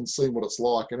stuff and seen what it's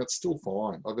like, and it's still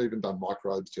fine. I've even done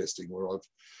microbe testing where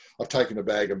I've taken a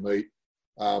bag of meat,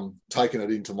 taken it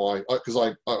into because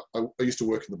I used to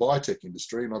work in the biotech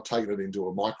industry, and I've taken it into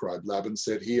a microbe lab and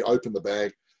said, here, open the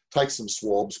bag, take some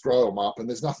swabs, grow them up, and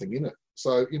there's nothing in it.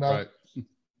 So, you know, right.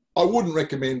 I wouldn't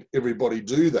recommend everybody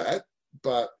do that,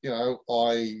 but, you know,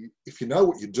 if you know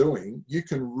what you're doing, you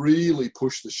can really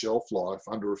push the shelf life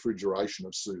under refrigeration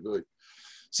of sous vide.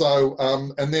 So,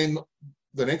 and then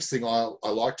the next thing I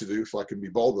like to do, if I can be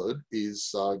bothered,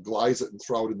 is glaze it and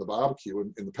throw it in the barbecue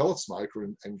and in the pellet smoker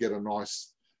and get a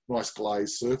nice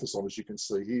glazed surface on, as you can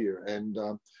see here. And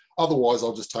otherwise,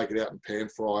 I'll just take it out and pan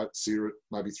fry it, sear it,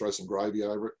 maybe throw some gravy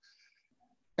over it.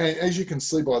 And as you can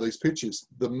see by these pictures,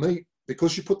 the meat,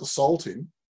 because you put the salt in,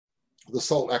 the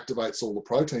salt activates all the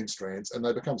protein strands and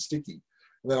they become sticky.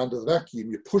 And then under the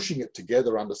vacuum, you're pushing it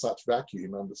together under such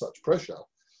vacuum, under such pressure,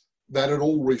 that it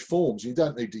all reforms. You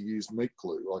don't need to use meat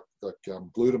glue like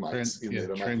glutamates there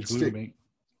to make it stick.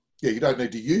 Yeah, you don't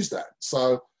need to use that.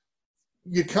 So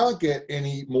you can't get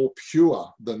any more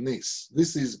pure than this.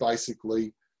 This is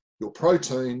basically your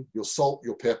protein, your salt,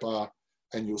 your pepper,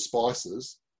 and your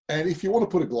spices. And if you want to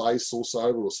put a glazed sauce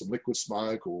over or some liquid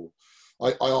smoke, or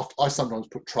I sometimes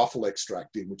put truffle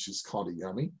extract in, which is kind of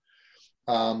yummy,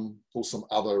 or some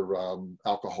other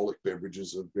alcoholic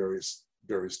beverages of various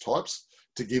types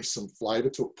to give some flavour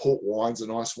to it. Port wine's a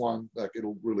nice one. Like,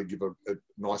 it'll really give a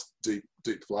nice deep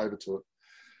flavour to it.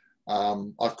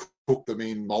 I've cooked them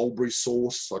in mulberry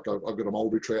sauce. Like, I've got a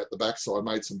mulberry tree at the back, so I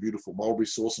made some beautiful mulberry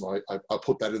sauce and I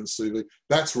put that in the sous vide.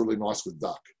 That's really nice with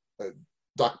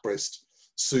duck breast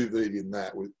sous vide in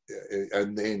that,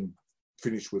 and then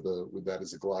finish with that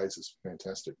as a glaze is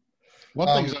fantastic. One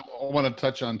thing I want to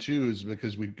touch on too is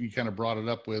because you kind of brought it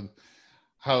up with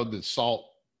how the salt,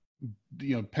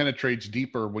 penetrates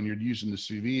deeper when you're using the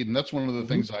sous vide, and that's one of the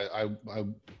things I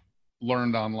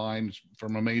learned online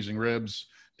from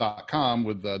AmazingRibs.com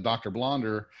with Dr.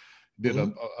 Blonder. Did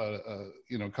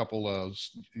a couple of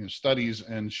studies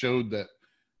and showed that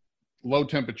low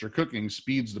temperature cooking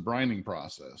speeds the brining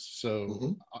process.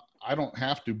 So I don't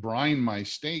have to brine my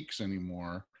steaks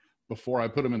anymore before I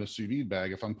put them in a sous vide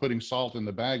bag. If I'm putting salt in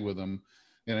the bag with them,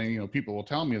 and people will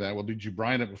tell me that, well, did you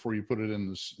brine it before you put it in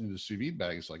the sous vide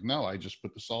bag? It's like, no, I just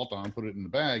put the salt on, put it in the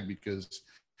bag, because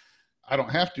I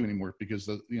don't have to anymore, because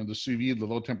the sous vide, the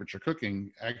low temperature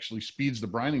cooking, actually speeds the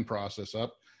brining process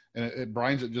up, and it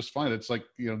brines it just fine. It's like,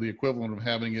 the equivalent of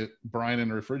having it brine in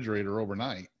the refrigerator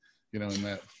overnight, in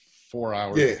that 4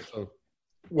 hours. Yeah. So.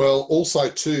 Well, also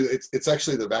too, it's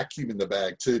actually the vacuum in the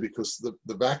bag too, because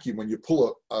the vacuum, when you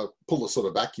pull the sort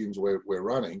of vacuums we're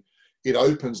running, it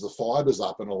opens the fibers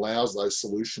up and allows those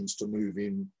solutions to move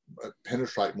in,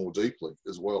 penetrate more deeply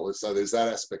as well. So there's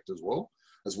that aspect as well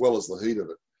as the heat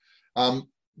of it.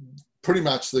 Pretty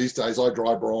much these days, I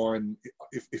dry brine.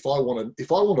 If I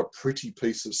want a pretty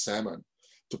piece of salmon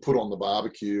to put on the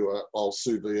barbecue, I'll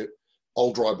sous vide it.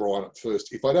 I'll dry brine it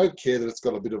first. If I don't care that it's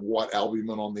got a bit of white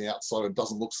albumin on the outside and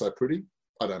doesn't look so pretty,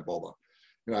 I don't bother.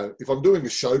 If I'm doing a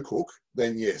show cook,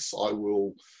 then yes, I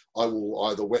will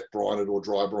either wet brine it or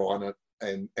dry brine it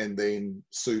and then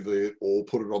sous vide it or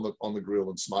put it on the grill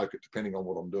and smoke it, depending on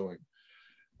what I'm doing.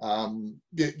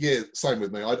 Same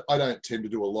with me. I don't tend to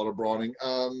do a lot of brining.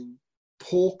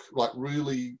 Pork, like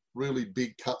really, really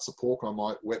big cuts of pork, I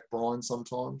might wet brine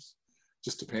sometimes.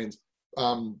 Just depends.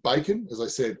 Bacon, as I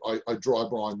said, I dry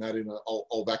brine that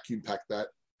I'll vacuum pack that.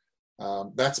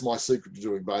 That's my secret to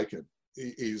doing bacon.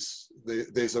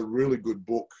 There's a really good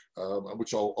book,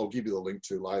 which I'll give you the link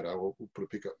to later. We'll put a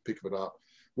pic of it up,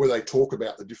 where they talk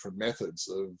about the different methods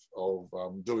of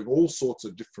doing all sorts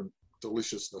of different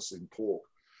deliciousness in pork.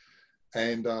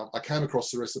 And I came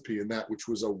across the recipe in that, which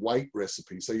was a weight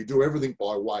recipe. So you do everything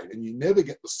by weight, and you never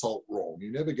get the salt wrong.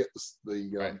 You never get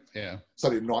the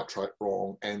sodium nitrate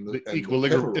wrong, and the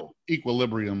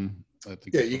equilibrium. I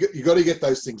think you got to get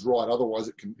those things right. Otherwise,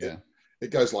 it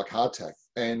goes like hardtack.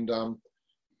 And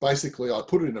basically, I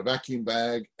put it in a vacuum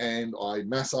bag and I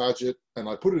massage it, and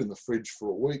I put it in the fridge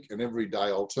for a week. And every day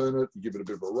I'll turn it and give it a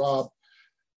bit of a rub.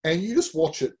 And you just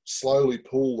watch it slowly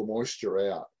pull the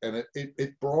moisture out, and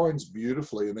it brines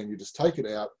beautifully. And then you just take it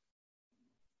out,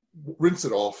 rinse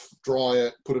it off, dry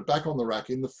it, put it back on the rack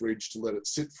in the fridge to let it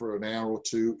sit for an hour or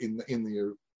two in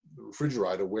the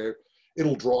refrigerator, where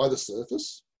it'll dry the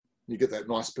surface. You get that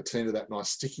nice patina, that nice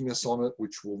stickiness on it,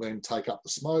 which will then take up the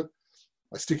smoke.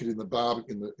 I stick it in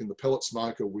the in the pellet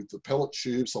smoker with the pellet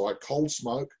tube, so I cold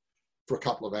smoke for a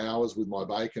couple of hours with my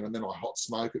bacon, and then I hot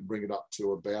smoke it, bring it up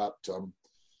to about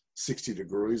 60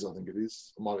 degrees, I think it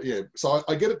is. So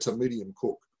I get it to medium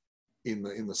cook in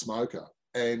the smoker,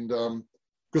 and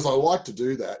because I like to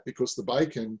do that, because the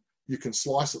bacon, you can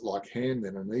slice it like ham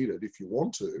then and eat it if you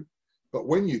want to, but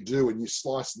when you do and you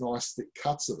slice nice thick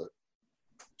cuts of it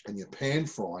and you're pan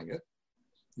frying it,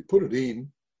 you put it in,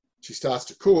 she starts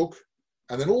to cook,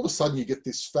 and then all of a sudden you get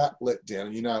this fat let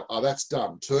down, and that's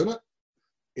done. Turn it.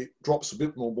 It drops a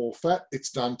bit more fat.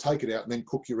 It's done. Take it out and then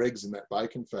cook your eggs in that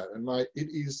bacon fat. And mate, it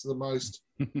is the most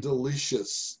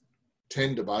delicious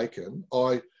tender bacon.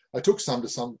 I took some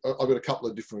to I've got a couple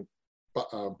of different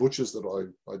butchers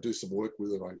that I do some work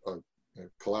with and I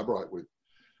collaborate with.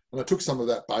 And I took some of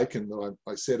that bacon that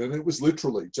I said, and it was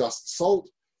literally just salt,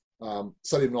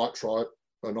 sodium nitrite,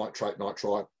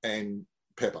 nitrite, and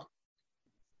pepper.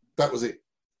 That was it.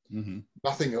 Mm-hmm.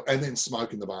 Nothing, and then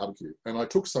smoke in the barbecue. And I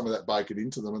took some of that bacon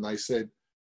into them, and they said,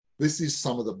 "This is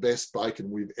some of the best bacon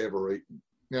we've ever eaten."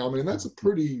 Now, I mean, that's a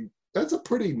pretty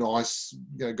nice,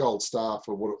 gold star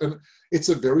for what. And it's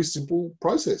a very simple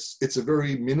process. It's a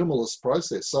very minimalist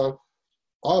process. So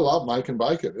I love making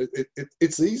bacon.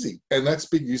 It's easy, and that's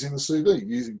big using the sous vide,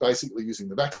 basically using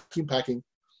the vacuum packing,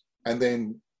 and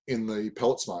then in the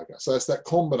pellet smoker. So it's that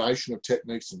combination of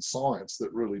techniques and science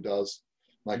that really does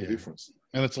make a difference.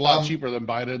 And it's a lot cheaper than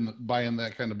buying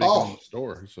that kind of bacon in the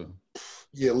store. So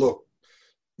yeah, look,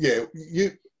 yeah,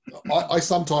 I'm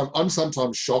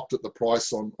sometimes shocked at the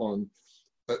price on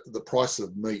the price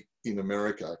of meat in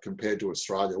America compared to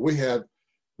Australia. We have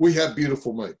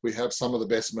beautiful meat. We have some of the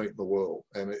best meat in the world,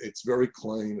 and it's very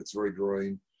clean, it's very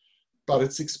green, but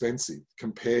it's expensive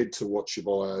compared to what you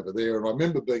buy over there. And I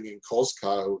remember being in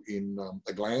Costco in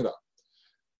Atlanta,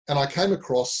 and I came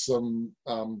across some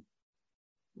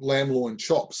lamb loin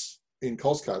chops in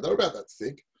Costco. They were about that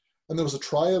thick, and there was a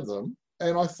tray of them,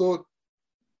 and I thought,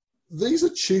 these are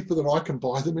cheaper than I can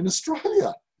buy them in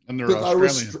Australia. And they're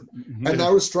Australian. And they're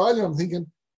Australian. I'm thinking,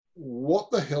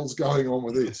 what the hell's going on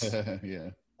with this? Yeah.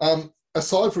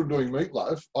 Aside from doing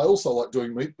meatloaf, I also like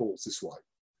doing meatballs this way.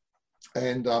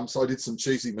 And so I did some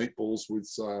cheesy meatballs with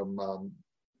some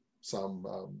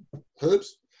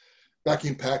herbs,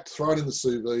 vacuum packed, thrown in the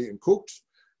sous vide and cooked.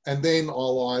 And then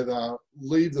I'll either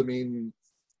leave them in,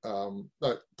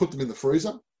 put them in the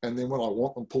freezer, and then when I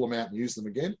want them, pull them out and use them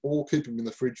again, or keep them in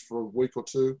the fridge for a week or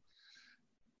two.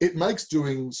 It makes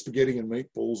doing spaghetti and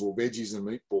meatballs or veggies and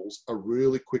meatballs a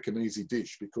really quick and easy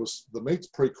dish because the meat's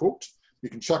pre-cooked. You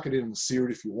can chuck it in and sear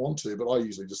it if you want to, but I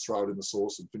usually just throw it in the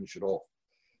sauce and finish it off.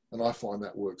 And I find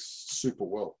that works super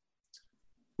well.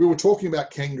 We were talking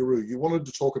about kangaroo. You wanted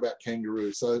to talk about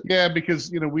kangaroo. So yeah,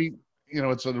 because,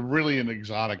 it's really an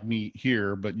exotic meat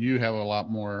here, but you have a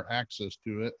lot more access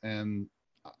to it. And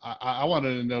I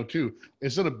wanted to know too,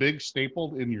 is it a big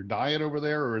staple in your diet over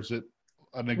there, or is it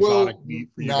an exotic meat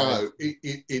for you guys?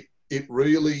 It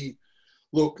really,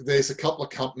 look, there's a couple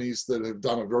of companies that have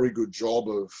done a very good job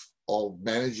of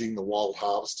managing the wild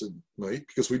harvested meat,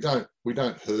 because we don't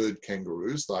herd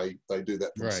kangaroos. They do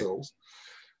that themselves.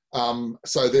 Right.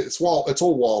 So it's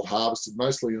all wild harvested,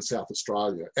 mostly in South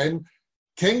Australia. And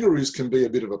kangaroos can be a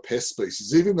bit of a pest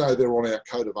species. Even though they're on our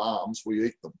coat of arms, we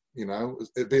eat them.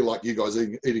 It'd be like you guys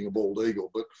eating a bald eagle,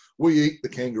 but we eat the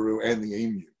kangaroo and the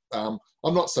emu. I'm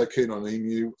not so keen on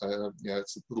emu.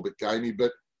 It's a little bit gamey,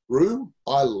 but roo,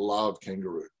 I love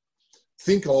kangaroo.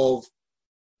 Think of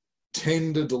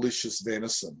tender, delicious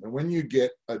venison, and when you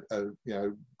get a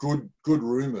good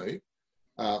roo meat,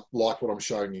 like what I'm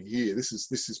showing you here, this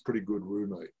is pretty good roo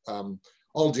meat.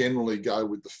 I'll generally go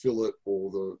with the fillet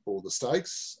or the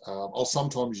steaks. I'll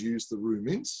sometimes use the roo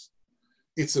mince.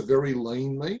 It's a very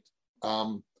lean meat.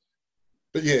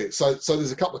 But yeah, so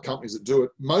there's a couple of companies that do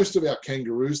it. Most of our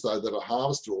kangaroos, though, that are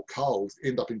harvested or culled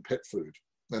end up in pet food.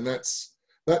 And that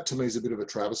to me is a bit of a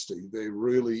travesty.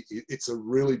 It's a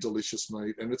really delicious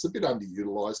meat, and it's a bit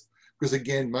underutilized because,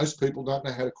 again, most people don't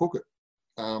know how to cook it.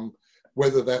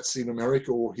 Whether that's in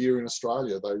America or here in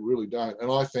Australia, they really don't.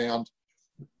 And I found,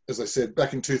 as I said,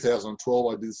 back in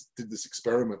 2012, I did this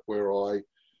experiment where I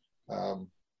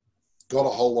got a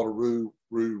whole lot of roo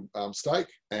steak,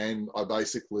 and I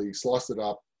basically sliced it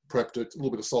up, prepped it, a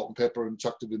little bit of salt and pepper, and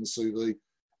chucked it in the sous vide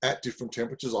at different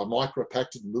temperatures. I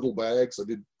micro-packed it in little bags. I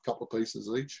did a couple of pieces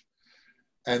each.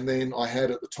 And then I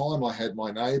had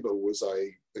my neighbour was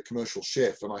a commercial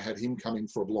chef, and I had him come in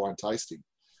for a blind tasting,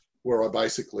 where I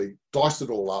basically diced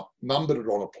it all up, numbered it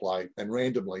on a plate, and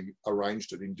randomly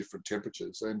arranged it in different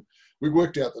temperatures. And we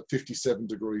worked out that 57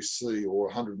 degrees C, or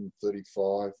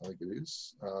 135, I think it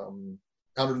is,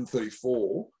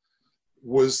 134,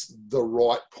 was the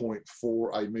right point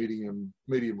for a medium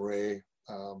rare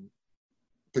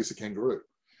piece of kangaroo.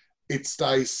 It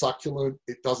stays succulent,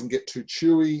 it doesn't get too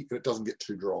chewy, and it doesn't get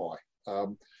too dry.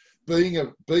 Being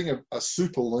a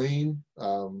super lean,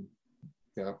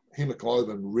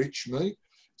 hemoglobin rich meat,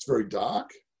 it's very dark,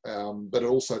 but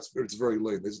it's very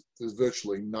lean. There's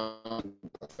virtually no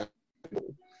fat.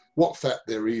 What fat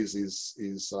there is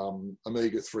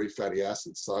omega-3 fatty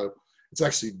acids. So it's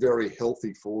actually very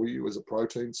healthy for you as a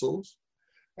protein source.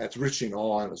 And it's rich in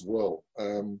iron as well.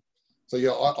 So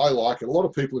yeah, I like it. A lot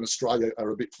of people in Australia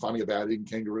are a bit funny about eating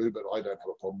kangaroo, but I don't have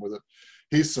a problem with it.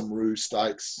 Here's some roo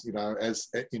steaks. As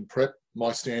in prep,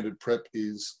 my standard prep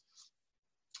is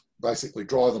basically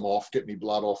dry them off, get any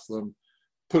blood off them,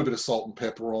 put a bit of salt and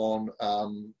pepper on,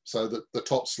 so that the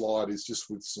top slide is just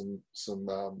with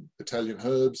some Italian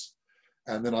herbs.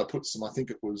 And then I put some, I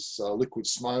think it was liquid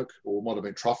smoke, or might have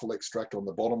been truffle extract on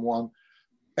the bottom one.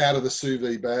 Out of the sous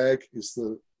vide bag is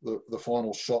the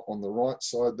final shot on the right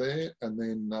side there. And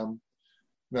then,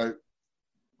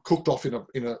 cooked off in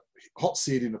a hot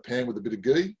seared in a pan with a bit of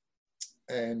ghee.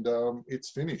 And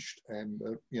it's finished, and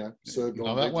served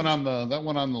on. That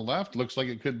one on the left looks like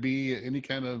it could be any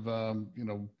kind of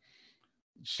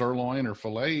sirloin or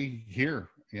fillet here.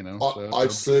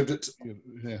 I've served it.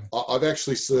 Yeah. I've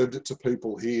actually served it to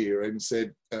people here and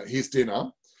said, "Here's dinner."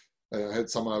 I had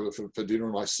someone over for dinner,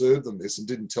 and I served them this and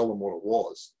didn't tell them what it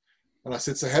was. And I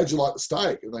said, "So how'd you like the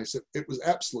steak?" And they said, "It was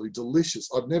absolutely delicious.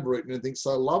 I've never eaten anything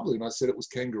so lovely." And I said, "It was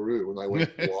kangaroo." And they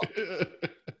went, "What?"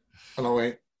 And I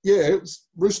went, "Yeah, it was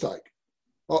roost steak."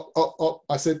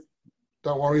 I said,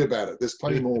 "Don't worry about it. There's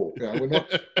plenty more.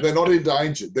 They're not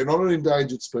endangered. They're not an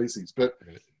endangered species." But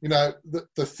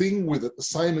the thing with it, the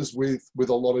same as with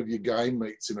a lot of your game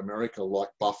meats in America, like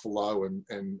buffalo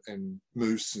and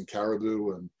moose and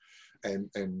caribou and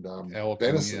elk,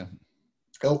 venison,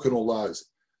 elk and all those,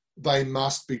 they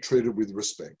must be treated with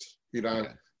respect.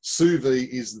 Sous vide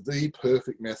is the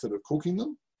perfect method of cooking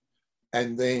them,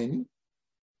 and then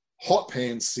hot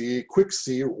pan sear, quick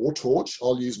sear, or torch.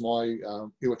 I'll use my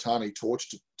Iwatani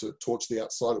torch to torch the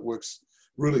outside. It works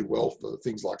really well for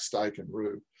things like steak and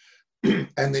roux.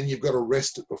 And then you've got to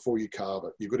rest it before you carve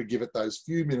it. You've got to give it those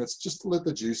few minutes just to let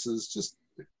the juices just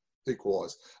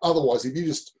equalise. Otherwise, if you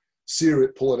just sear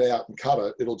it, pull it out and cut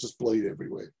it, it'll just bleed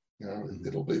everywhere.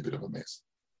 It'll be a bit of a mess.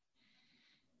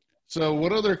 So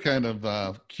what other kind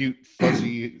of cute,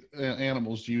 fuzzy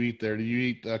animals do you eat there? Do you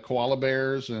eat koala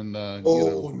bears and? No.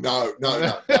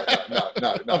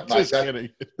 I'm just kidding.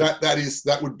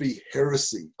 That would be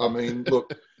heresy. I mean,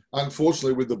 look,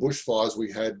 unfortunately, with the bushfires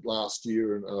we had last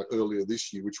year and earlier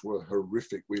this year, which were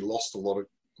horrific, we lost a lot of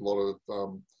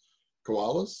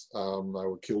koalas. They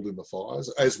were killed in the fires,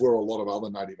 as were a lot of other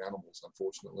native animals,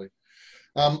 unfortunately.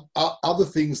 Other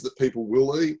things that people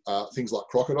will eat are things like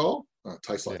crocodile.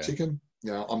 Tastes like chicken.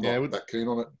 I'm not that keen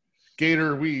on it.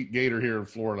 Gator, we eat gator here in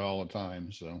Florida all the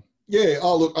time. So yeah,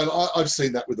 look, and I've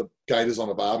seen that with the gators on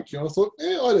a barbecue, and I thought,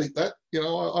 I'd eat that.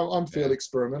 I'm fairly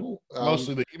experimental.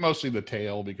 Mostly the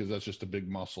tail, because that's just a big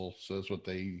muscle. So that's what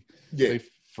they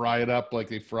fry it up like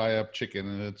they fry up chicken,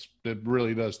 and it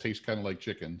really does taste kind of like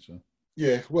chicken. So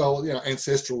yeah, well,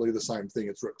 ancestrally the same thing.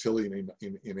 It's reptilian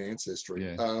in ancestry.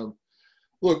 Yeah.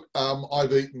 Look,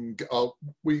 I've eaten.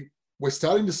 We're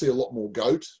starting to see a lot more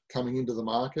goat coming into the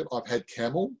market. I've had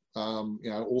camel,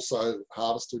 also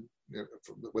harvested.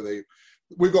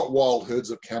 We've got wild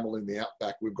herds of camel in the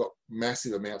outback. We've got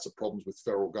massive amounts of problems with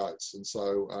feral goats, and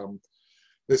so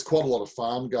there's quite a lot of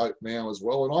farm goat now as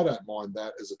well. And I don't mind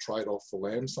that as a trade-off for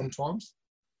lamb sometimes.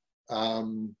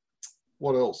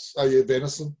 What else? Oh yeah,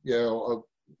 venison. Yeah,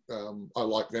 I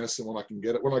like venison when I can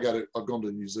get it. I've gone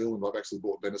to New Zealand. I've actually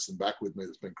brought venison back with me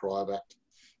that's been cryovac,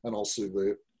 and I'll sous vide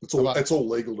it. It's all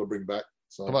legal to bring back.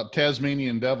 So. How about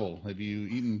Tasmanian devil? Have you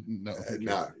eaten?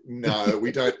 No,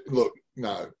 we don't. Look,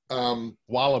 no.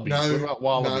 Wallaby. No, what about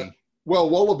wallaby? No. Well,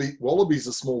 wallaby's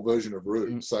a small version of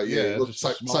roux. So yeah, look,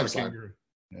 same.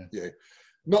 Yeah.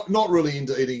 Not really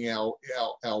into eating our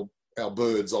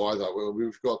birds either. Well,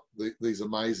 we've got these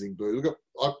amazing birds. We've got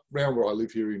around where I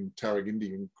live here in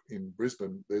Tarragindi in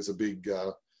Brisbane. There's a big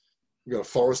we've got a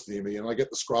forest near me, and I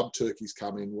get the scrub turkeys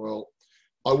come in. Well,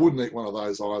 I wouldn't eat one of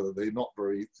those either.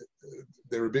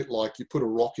 They're a bit like you put a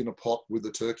rock in a pot with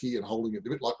the turkey and holding it, a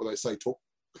bit like what they say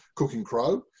cooking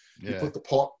crow. Yeah.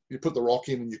 You put the rock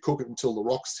in and you cook it until the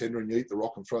rock's tender and you eat the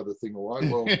rock and throw the thing away.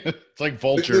 Well, it's like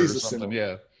vulture or something,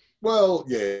 yeah. Well,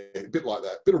 yeah, a bit like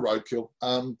that, bit of roadkill.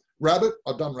 Rabbit,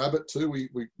 I've done rabbit too. We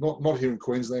not here in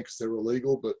Queensland because they're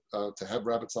illegal, but to have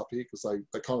rabbits up here because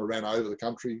they kind of ran over the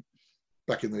country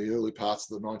back in the early parts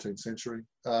of the 19th century.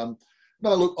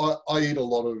 No, look, I eat a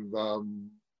lot of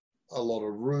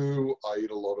roux. I eat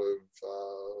a lot of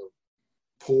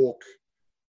pork,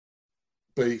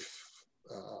 beef,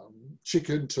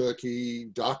 chicken, turkey,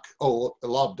 duck. Oh, I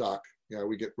love duck.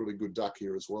 We get really good duck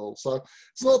here as well. So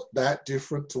it's not that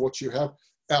different to what you have.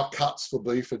 Our cuts for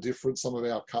beef are different. Some of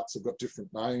our cuts have got different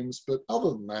names, but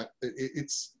other than that,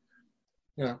 it's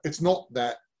not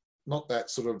that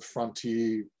sort of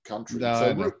frontier country.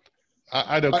 No, so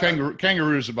I know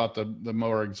kangaroo is about the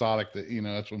more exotic.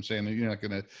 That's what I'm saying. You're not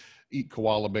going to eat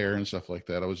koala bear and stuff like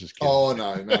that. I was just kidding. Oh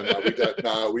no, we don't.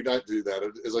 No, we don't do that.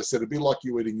 As I said, it'd be like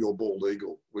you eating your bald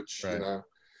eagle, which right.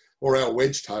 Or our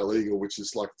wedge-tail eagle, which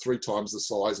is like 3 times the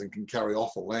size and can carry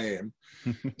off a lamb.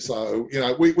 So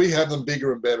we have them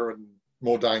bigger and better and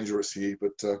more dangerous here.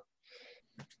 But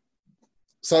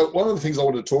So one of the things I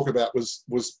wanted to talk about was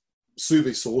sous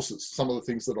vide sauces. Some of the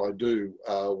things that I do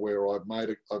where I've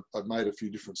made a few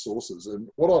different sauces, and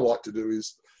what I like to do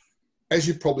is, as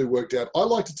you've probably worked out, I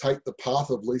like to take the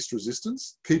path of least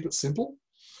resistance, keep it simple.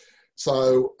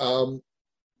 So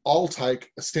I'll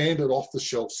take a standard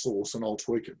off-the-shelf sauce and I'll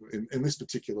tweak it. In this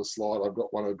particular slide, I've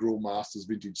got one of Grill Master's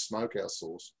Vintage Smokehouse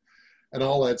sauce, and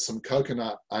I'll add some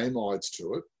coconut amides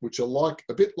to it, which are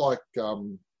a bit like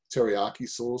teriyaki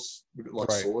sauce, a bit like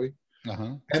soy,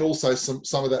 and also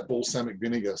some of that balsamic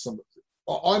vinegar.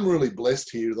 I'm really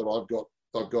blessed here that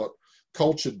I've got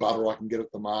cultured butter I can get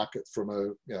at the market from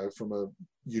a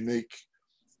unique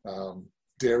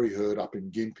dairy herd up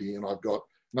in Gympie, and I've got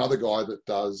another guy that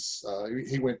does.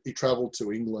 He travelled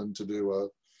to England to do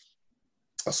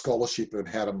a scholarship on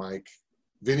how to make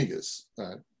vinegars.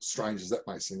 Strange as that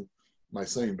may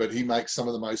seem, but he makes some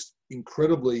of the most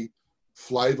incredibly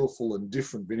flavorful and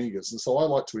different vinegars, and so I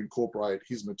like to incorporate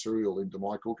his material into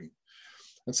my cooking.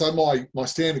 And so my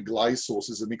standard glaze sauce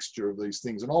is a mixture of these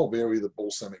things, and I'll vary the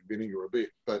balsamic vinegar a bit,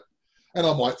 and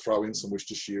I might throw in some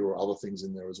Worcestershire or other things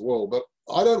in there as well. But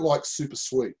I don't like super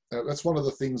sweet. That's one of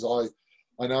the things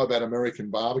I know about American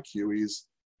barbecue is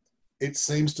it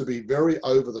seems to be very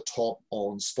over the top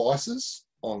on spices,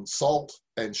 on salt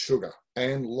and sugar,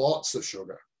 and lots of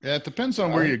sugar. Yeah, it depends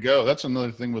on where you go. That's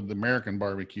another thing with the American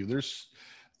barbecue. There's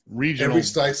regional. Every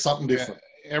state's something different.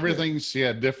 Everything's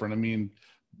different. I mean,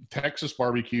 Texas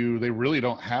barbecue, they really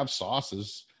don't have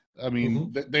sauces. I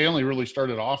mean, they only really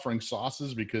started offering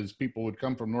sauces because people would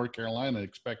come from North Carolina and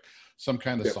expect some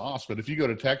kind of sauce. But if you go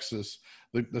to Texas,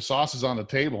 the sauce is on the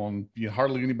table and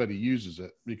hardly anybody uses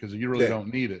it because you really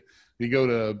don't need it. You go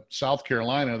to South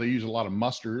Carolina, they use a lot of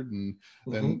mustard, and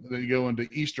then you go into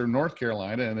Eastern North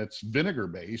Carolina and it's vinegar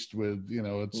based with,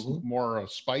 it's more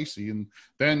spicy. And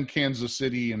then Kansas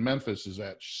City and Memphis is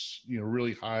that,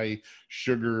 really high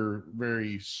sugar,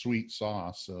 very sweet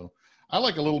sauce. So I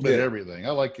like a little bit of everything. I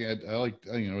like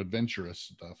adventurous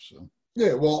stuff. So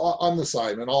yeah, well, I'm the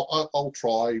same, and I'll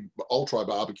try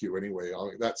barbecue anyway. I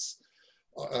mean, that's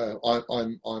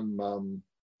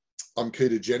I'm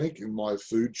ketogenic in my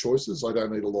food choices. I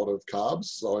don't eat a lot of carbs,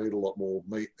 so I eat a lot more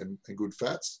meat and good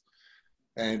fats,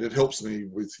 and it helps me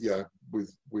with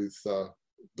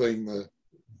being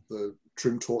the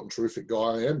trim, taut, and terrific guy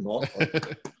I am.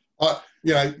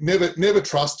 Never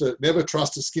trust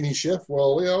a skinny chef.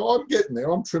 Well, I'm getting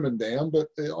there. I'm trimming down, but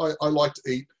I like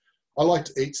to eat. I like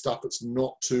to eat stuff that's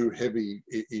not too heavy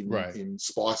in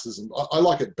spices, and I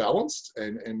like it balanced,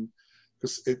 and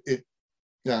because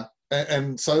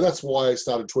and so that's why I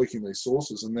started tweaking these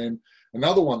sauces. And then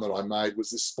another one that I made was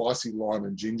this spicy lime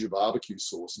and ginger barbecue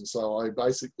sauce. And so I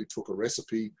basically took a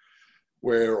recipe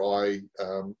where I,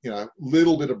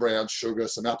 little bit of brown sugar,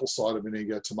 some apple cider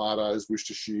vinegar, tomatoes,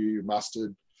 Worcestershire,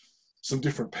 mustard, some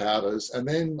different powders. And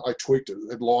then I tweaked it.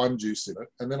 It had lime juice in it.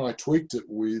 And then I tweaked it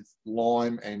with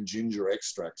lime and ginger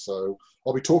extract. So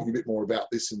I'll be talking a bit more about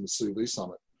this in the Sous Vide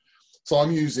Summit. So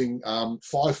I'm using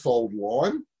 5-fold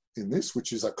lime in this,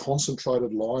 which is a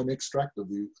concentrated lime extract of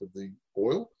the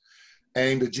oil,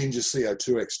 and a ginger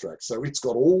CO2 extract. So it's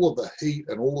got all of the heat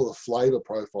and all of the flavor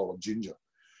profile of ginger.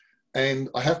 And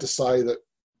I have to say that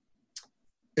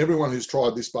everyone who's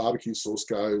tried this barbecue sauce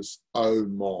goes, oh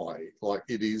my, like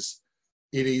it is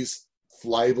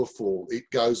flavorful. It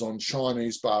goes on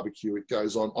Chinese barbecue. It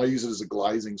goes on, I use it as a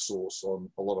glazing sauce on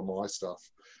a lot of my stuff,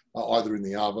 either in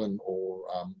the oven or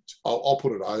I'll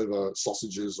put it over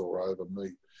sausages or over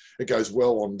meat. It goes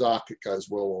well on duck. It goes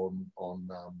well on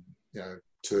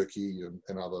turkey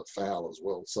and other fowl as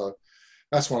well. So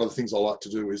that's one of the things I like to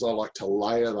do is I like to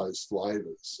layer those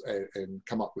flavors and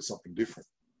come up with something different.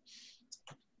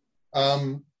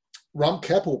 Rump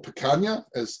cap or picanha,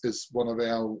 as one of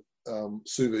our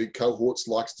sous vide cohorts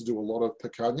likes to do a lot of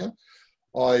picanha.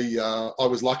 I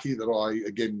was lucky that I,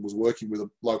 again, was working with a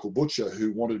local butcher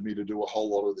who wanted me to do a whole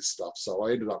lot of this stuff. So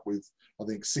I ended up with, I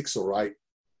think, 6 or 8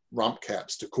 rump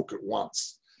caps to cook at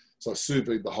once. So I sous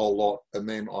vide the whole lot, and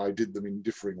then I did them in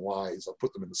differing ways. I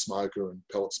put them in the smoker and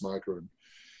pellet smoker,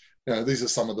 and these are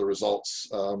some of the results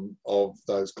of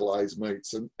those glazed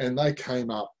meats, and they came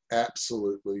up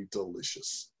absolutely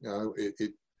delicious.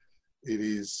 It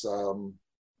is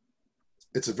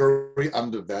it's a very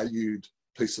undervalued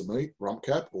piece of meat, rump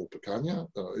cap or picanha,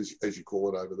 as you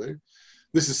call it over there.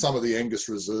 This is some of the Angus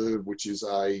Reserve, which is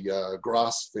a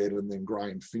grass-fed and then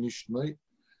grain-finished meat.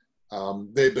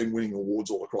 They've been winning awards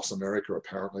all across America,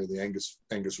 apparently, the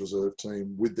Angus Reserve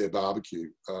team, with their barbecue,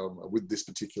 with this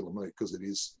particular meat, because it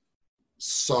is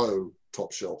so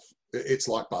top shelf. It's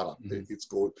like butter. It's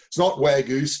good. It's not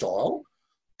Wagyu style,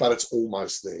 but it's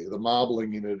almost there. The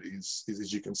marbling in it is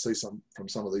as you can see from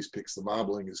some of these pics, the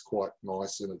marbling is quite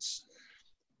nice, and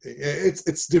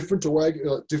it's different to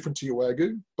Wagyu, different to your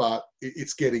Wagyu, but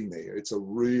it's getting there. It's a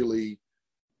really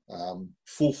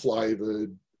full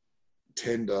flavored,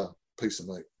 tender piece of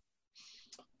meat.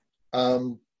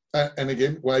 And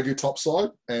again, Wagyu topside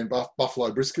and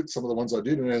buffalo brisket, some of the ones I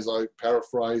did. And as I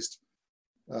paraphrased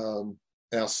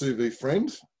our sous vide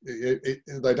friend,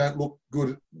 they don't look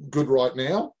good right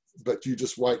now, but you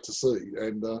just wait to see.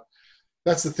 And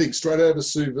that's the thing. Straight out of a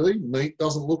sous vide, meat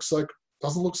doesn't look so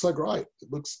great.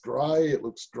 It looks grey, it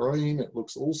looks green, it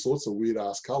looks all sorts of weird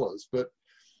ass colours. But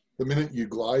the minute you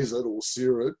glaze it or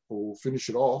sear it or finish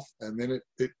it off, and then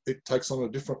it takes on a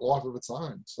different life of its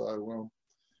own. So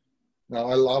no,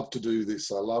 I love to do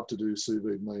this. I love to do sous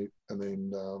vide meat, and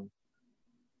then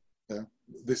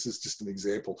this is just an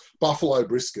example. Buffalo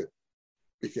brisket.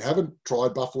 If you haven't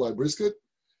tried buffalo brisket,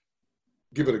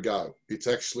 give it a go. It's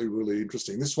actually really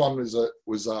interesting. This one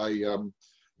was a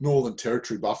Northern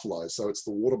Territory buffalo, so it's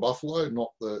the water buffalo,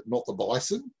 not the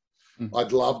bison. Mm-hmm.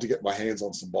 I'd love to get my hands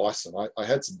on some bison. I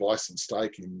had some bison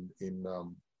steak in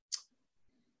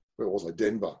where was I?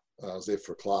 Denver. I was there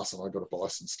for a class, and I got a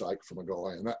bison steak from a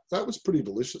guy, and that was pretty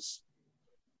delicious.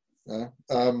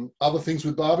 Other things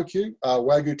with barbecue,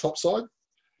 Wagyu topside.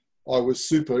 I was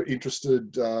super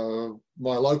interested.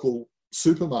 My local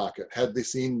supermarket had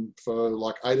this in for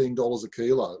like $18 a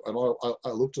kilo, and I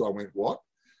looked at it, I went, what?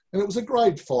 And it was a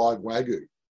grade 5 Wagyu.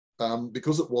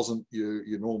 Because it wasn't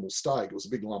your normal steak, it was a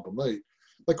big lump of meat.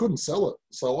 They couldn't sell it,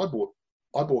 so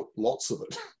I bought lots of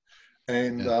it,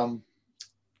 and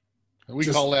we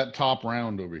call that top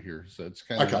round over here. So it's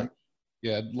kind of okay.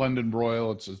 London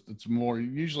broil. It's more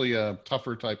usually a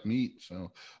tougher type meat.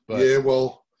 So, but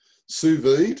sous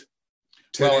vide,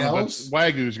 10 hours.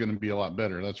 Wagyu is going to be a lot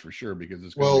better, that's for sure, because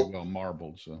it's going to be well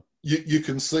marbled. So you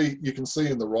can see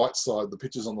in the right side, the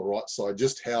pictures on the right side,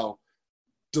 just how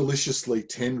deliciously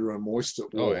tender and moist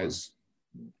it was.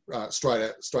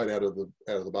 Straight out of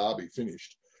the barbie,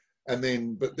 finished, but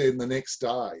then the next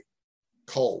day,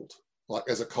 cold, like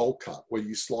as a cold cut, where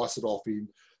you slice it off in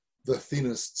the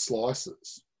thinnest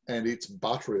slices, and it's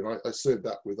buttery. And I served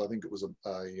that with, I think it was a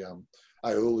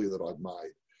earlier that I'd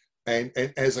made, and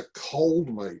as a cold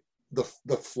meat, the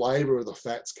flavour of the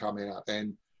fats come out,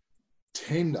 and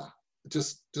tender,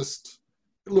 just.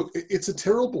 Look, it's a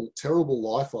terrible, terrible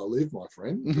life I live, my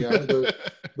friend. You know,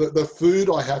 the food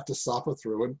I have to suffer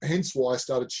through, and hence why I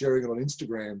started sharing it on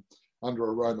Instagram under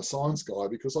Aroma Science Guy,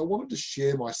 because I wanted to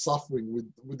share my suffering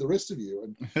with the rest of you.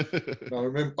 And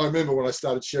I remember when I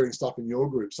started sharing stuff in your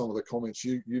group, some of the comments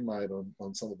you made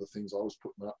on some of the things I was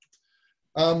putting up.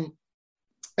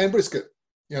 And brisket,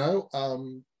 you know,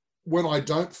 when I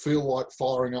don't feel like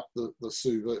firing up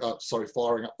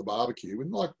firing up the barbecue,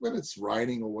 when it's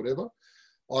raining or whatever.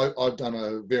 I've done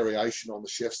a variation on the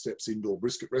Chef Steps indoor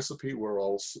brisket recipe where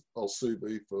I'll sous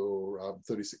vide for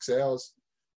 36 hours,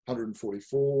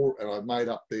 144, and I've made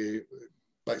up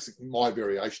basically my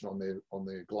variation on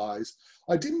their glaze.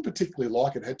 I didn't particularly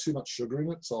like it; had too much sugar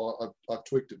in it, so I've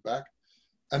tweaked it back,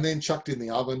 and then chucked in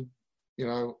the oven, you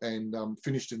know, and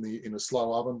finished in a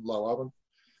low oven,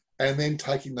 and then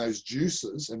taking those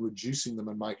juices and reducing them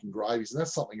and making gravies. And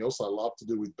that's something else I love to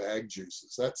do with bag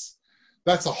juices.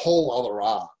 That's a whole other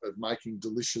art of making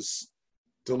delicious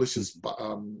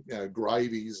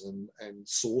gravies and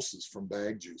sauces from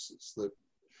bag juices that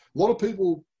a lot of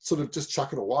people sort of just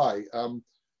chuck it away.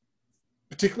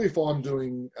 Particularly if I'm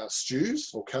doing stews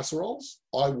or casseroles,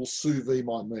 I will sous vide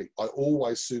my meat. I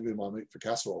always sous vide my meat for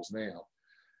casseroles now.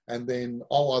 And then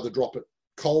I'll either drop it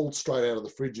cold straight out of the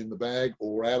fridge in the bag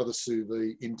or out of the sous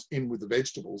vide in with the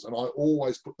vegetables. And I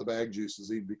always put the bag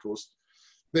juices in because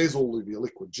there's all of your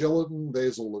liquid gelatin.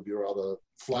 There's all of your other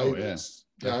flavors.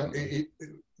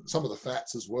 Some of the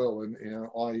fats as well. And you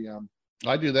know,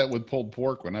 I do that with pulled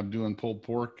pork when I'm doing pulled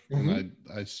pork, and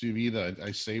I sous vide.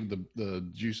 I save the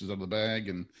juices out of the bag,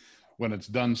 and when it's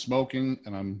done smoking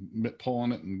and I'm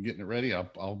pulling it and getting it ready,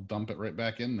 I'll dump it right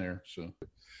back in there. So,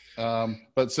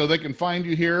 but so they can find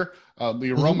you here,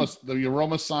 the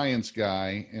Aroma Science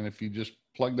Guy, and if you just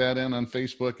plug that in on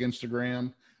Facebook,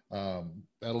 Instagram.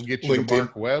 That'll get you to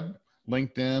Mark Webb,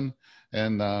 LinkedIn,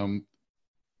 and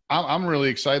I'm really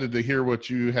excited to hear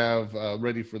what you have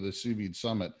ready for the Sous Vide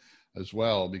Summit as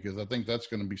well, because I think that's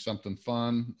going to be something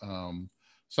fun,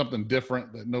 something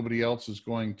different that nobody else is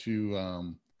going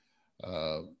to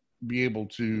be able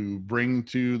to bring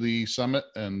to the summit,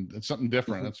 and it's something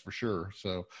different, that's for sure.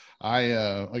 So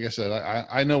like I said,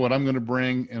 I know what I'm going to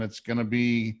bring, and it's going to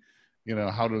be, you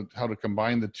know, how to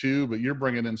combine the two, but you're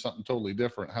bringing in something totally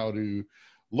different, how to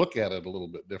look at it a little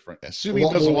bit different. Yeah, sous A vide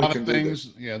lot does a more we lot can of do there.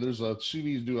 things. Yeah, there's a sous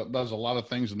vide does a lot of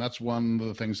things, and that's one of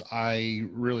the things I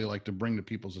really like to bring to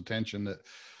people's attention. That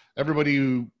everybody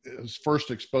who is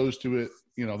first exposed to it,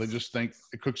 they just think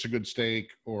it cooks a good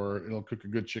steak or it'll cook a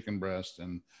good chicken breast,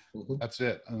 and Mhm. that's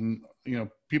it. And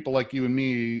people like you and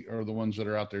me are the ones that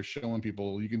are out there showing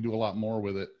people you can do a lot more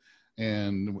with it,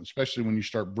 and especially when you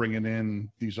start bringing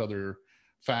in these other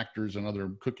factors and other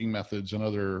cooking methods and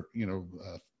other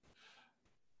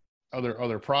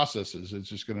other processes, it's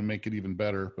just going to make it even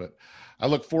better. But I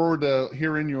look forward to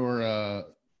hearing your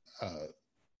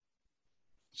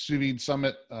sous vide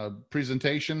summit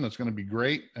presentation. That's going to be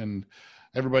great. And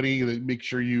everybody, make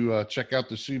sure you check out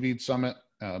the sous vide summit.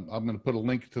 I'm going to put a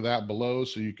link to that below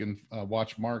so you can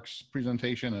watch Mark's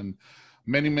presentation and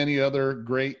many other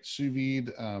great sous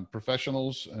vide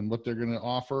professionals and what they're going to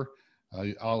offer.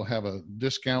 I'll have a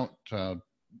discount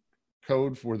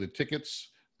code for the tickets.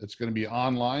 It's going to be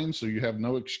online, so you have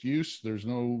no excuse. There's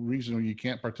no reason you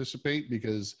can't participate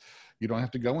because you don't have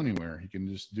to go anywhere. You can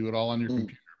just do it all on your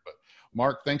computer. But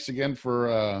Mark, thanks again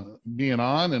for being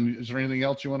on. And is there anything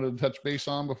else you wanted to touch base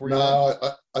on before you No,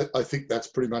 I think that's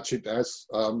pretty much it, Daz.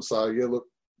 So yeah, look,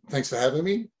 thanks for having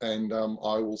me, and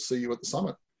I will see you at the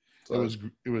summit. So,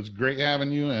 it was great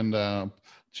having you, and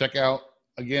check out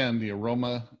again the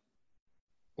Aroma.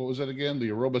 What was it again?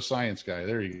 The Aroma Science Guy.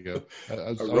 There you go.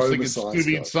 I was thinking sous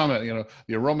vide summit.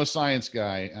 The Aroma Science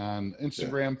Guy on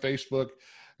Instagram, Facebook,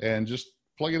 and just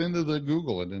plug it into the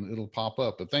Google and it'll pop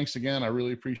up. But thanks again. I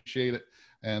really appreciate it.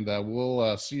 And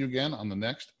we'll see you again on the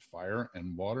next Fire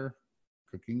and Water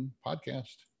Cooking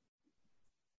Podcast.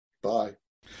 Bye.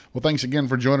 Well, thanks again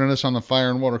for joining us on the Fire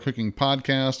and Water Cooking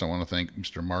Podcast. I want to thank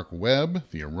Mr. Mark Webb,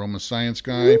 the Aroma Science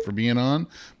Guy, for being on.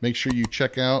 Make sure you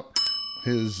check out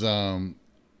his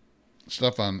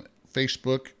stuff on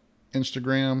Facebook,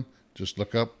 Instagram. Just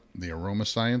look up the Aroma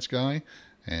Science Guy.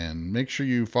 And make sure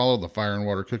you follow the Fire and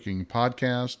Water Cooking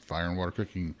Podcast, Fire and Water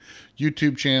Cooking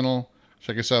YouTube channel.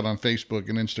 Check us out on Facebook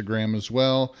and Instagram as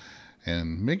well.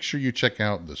 And make sure you check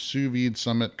out the Sous Vide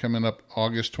Summit coming up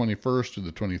August 21st to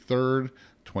the 23rd,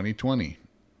 2020.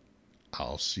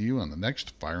 I'll see you on the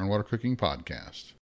next Fire and Water Cooking Podcast.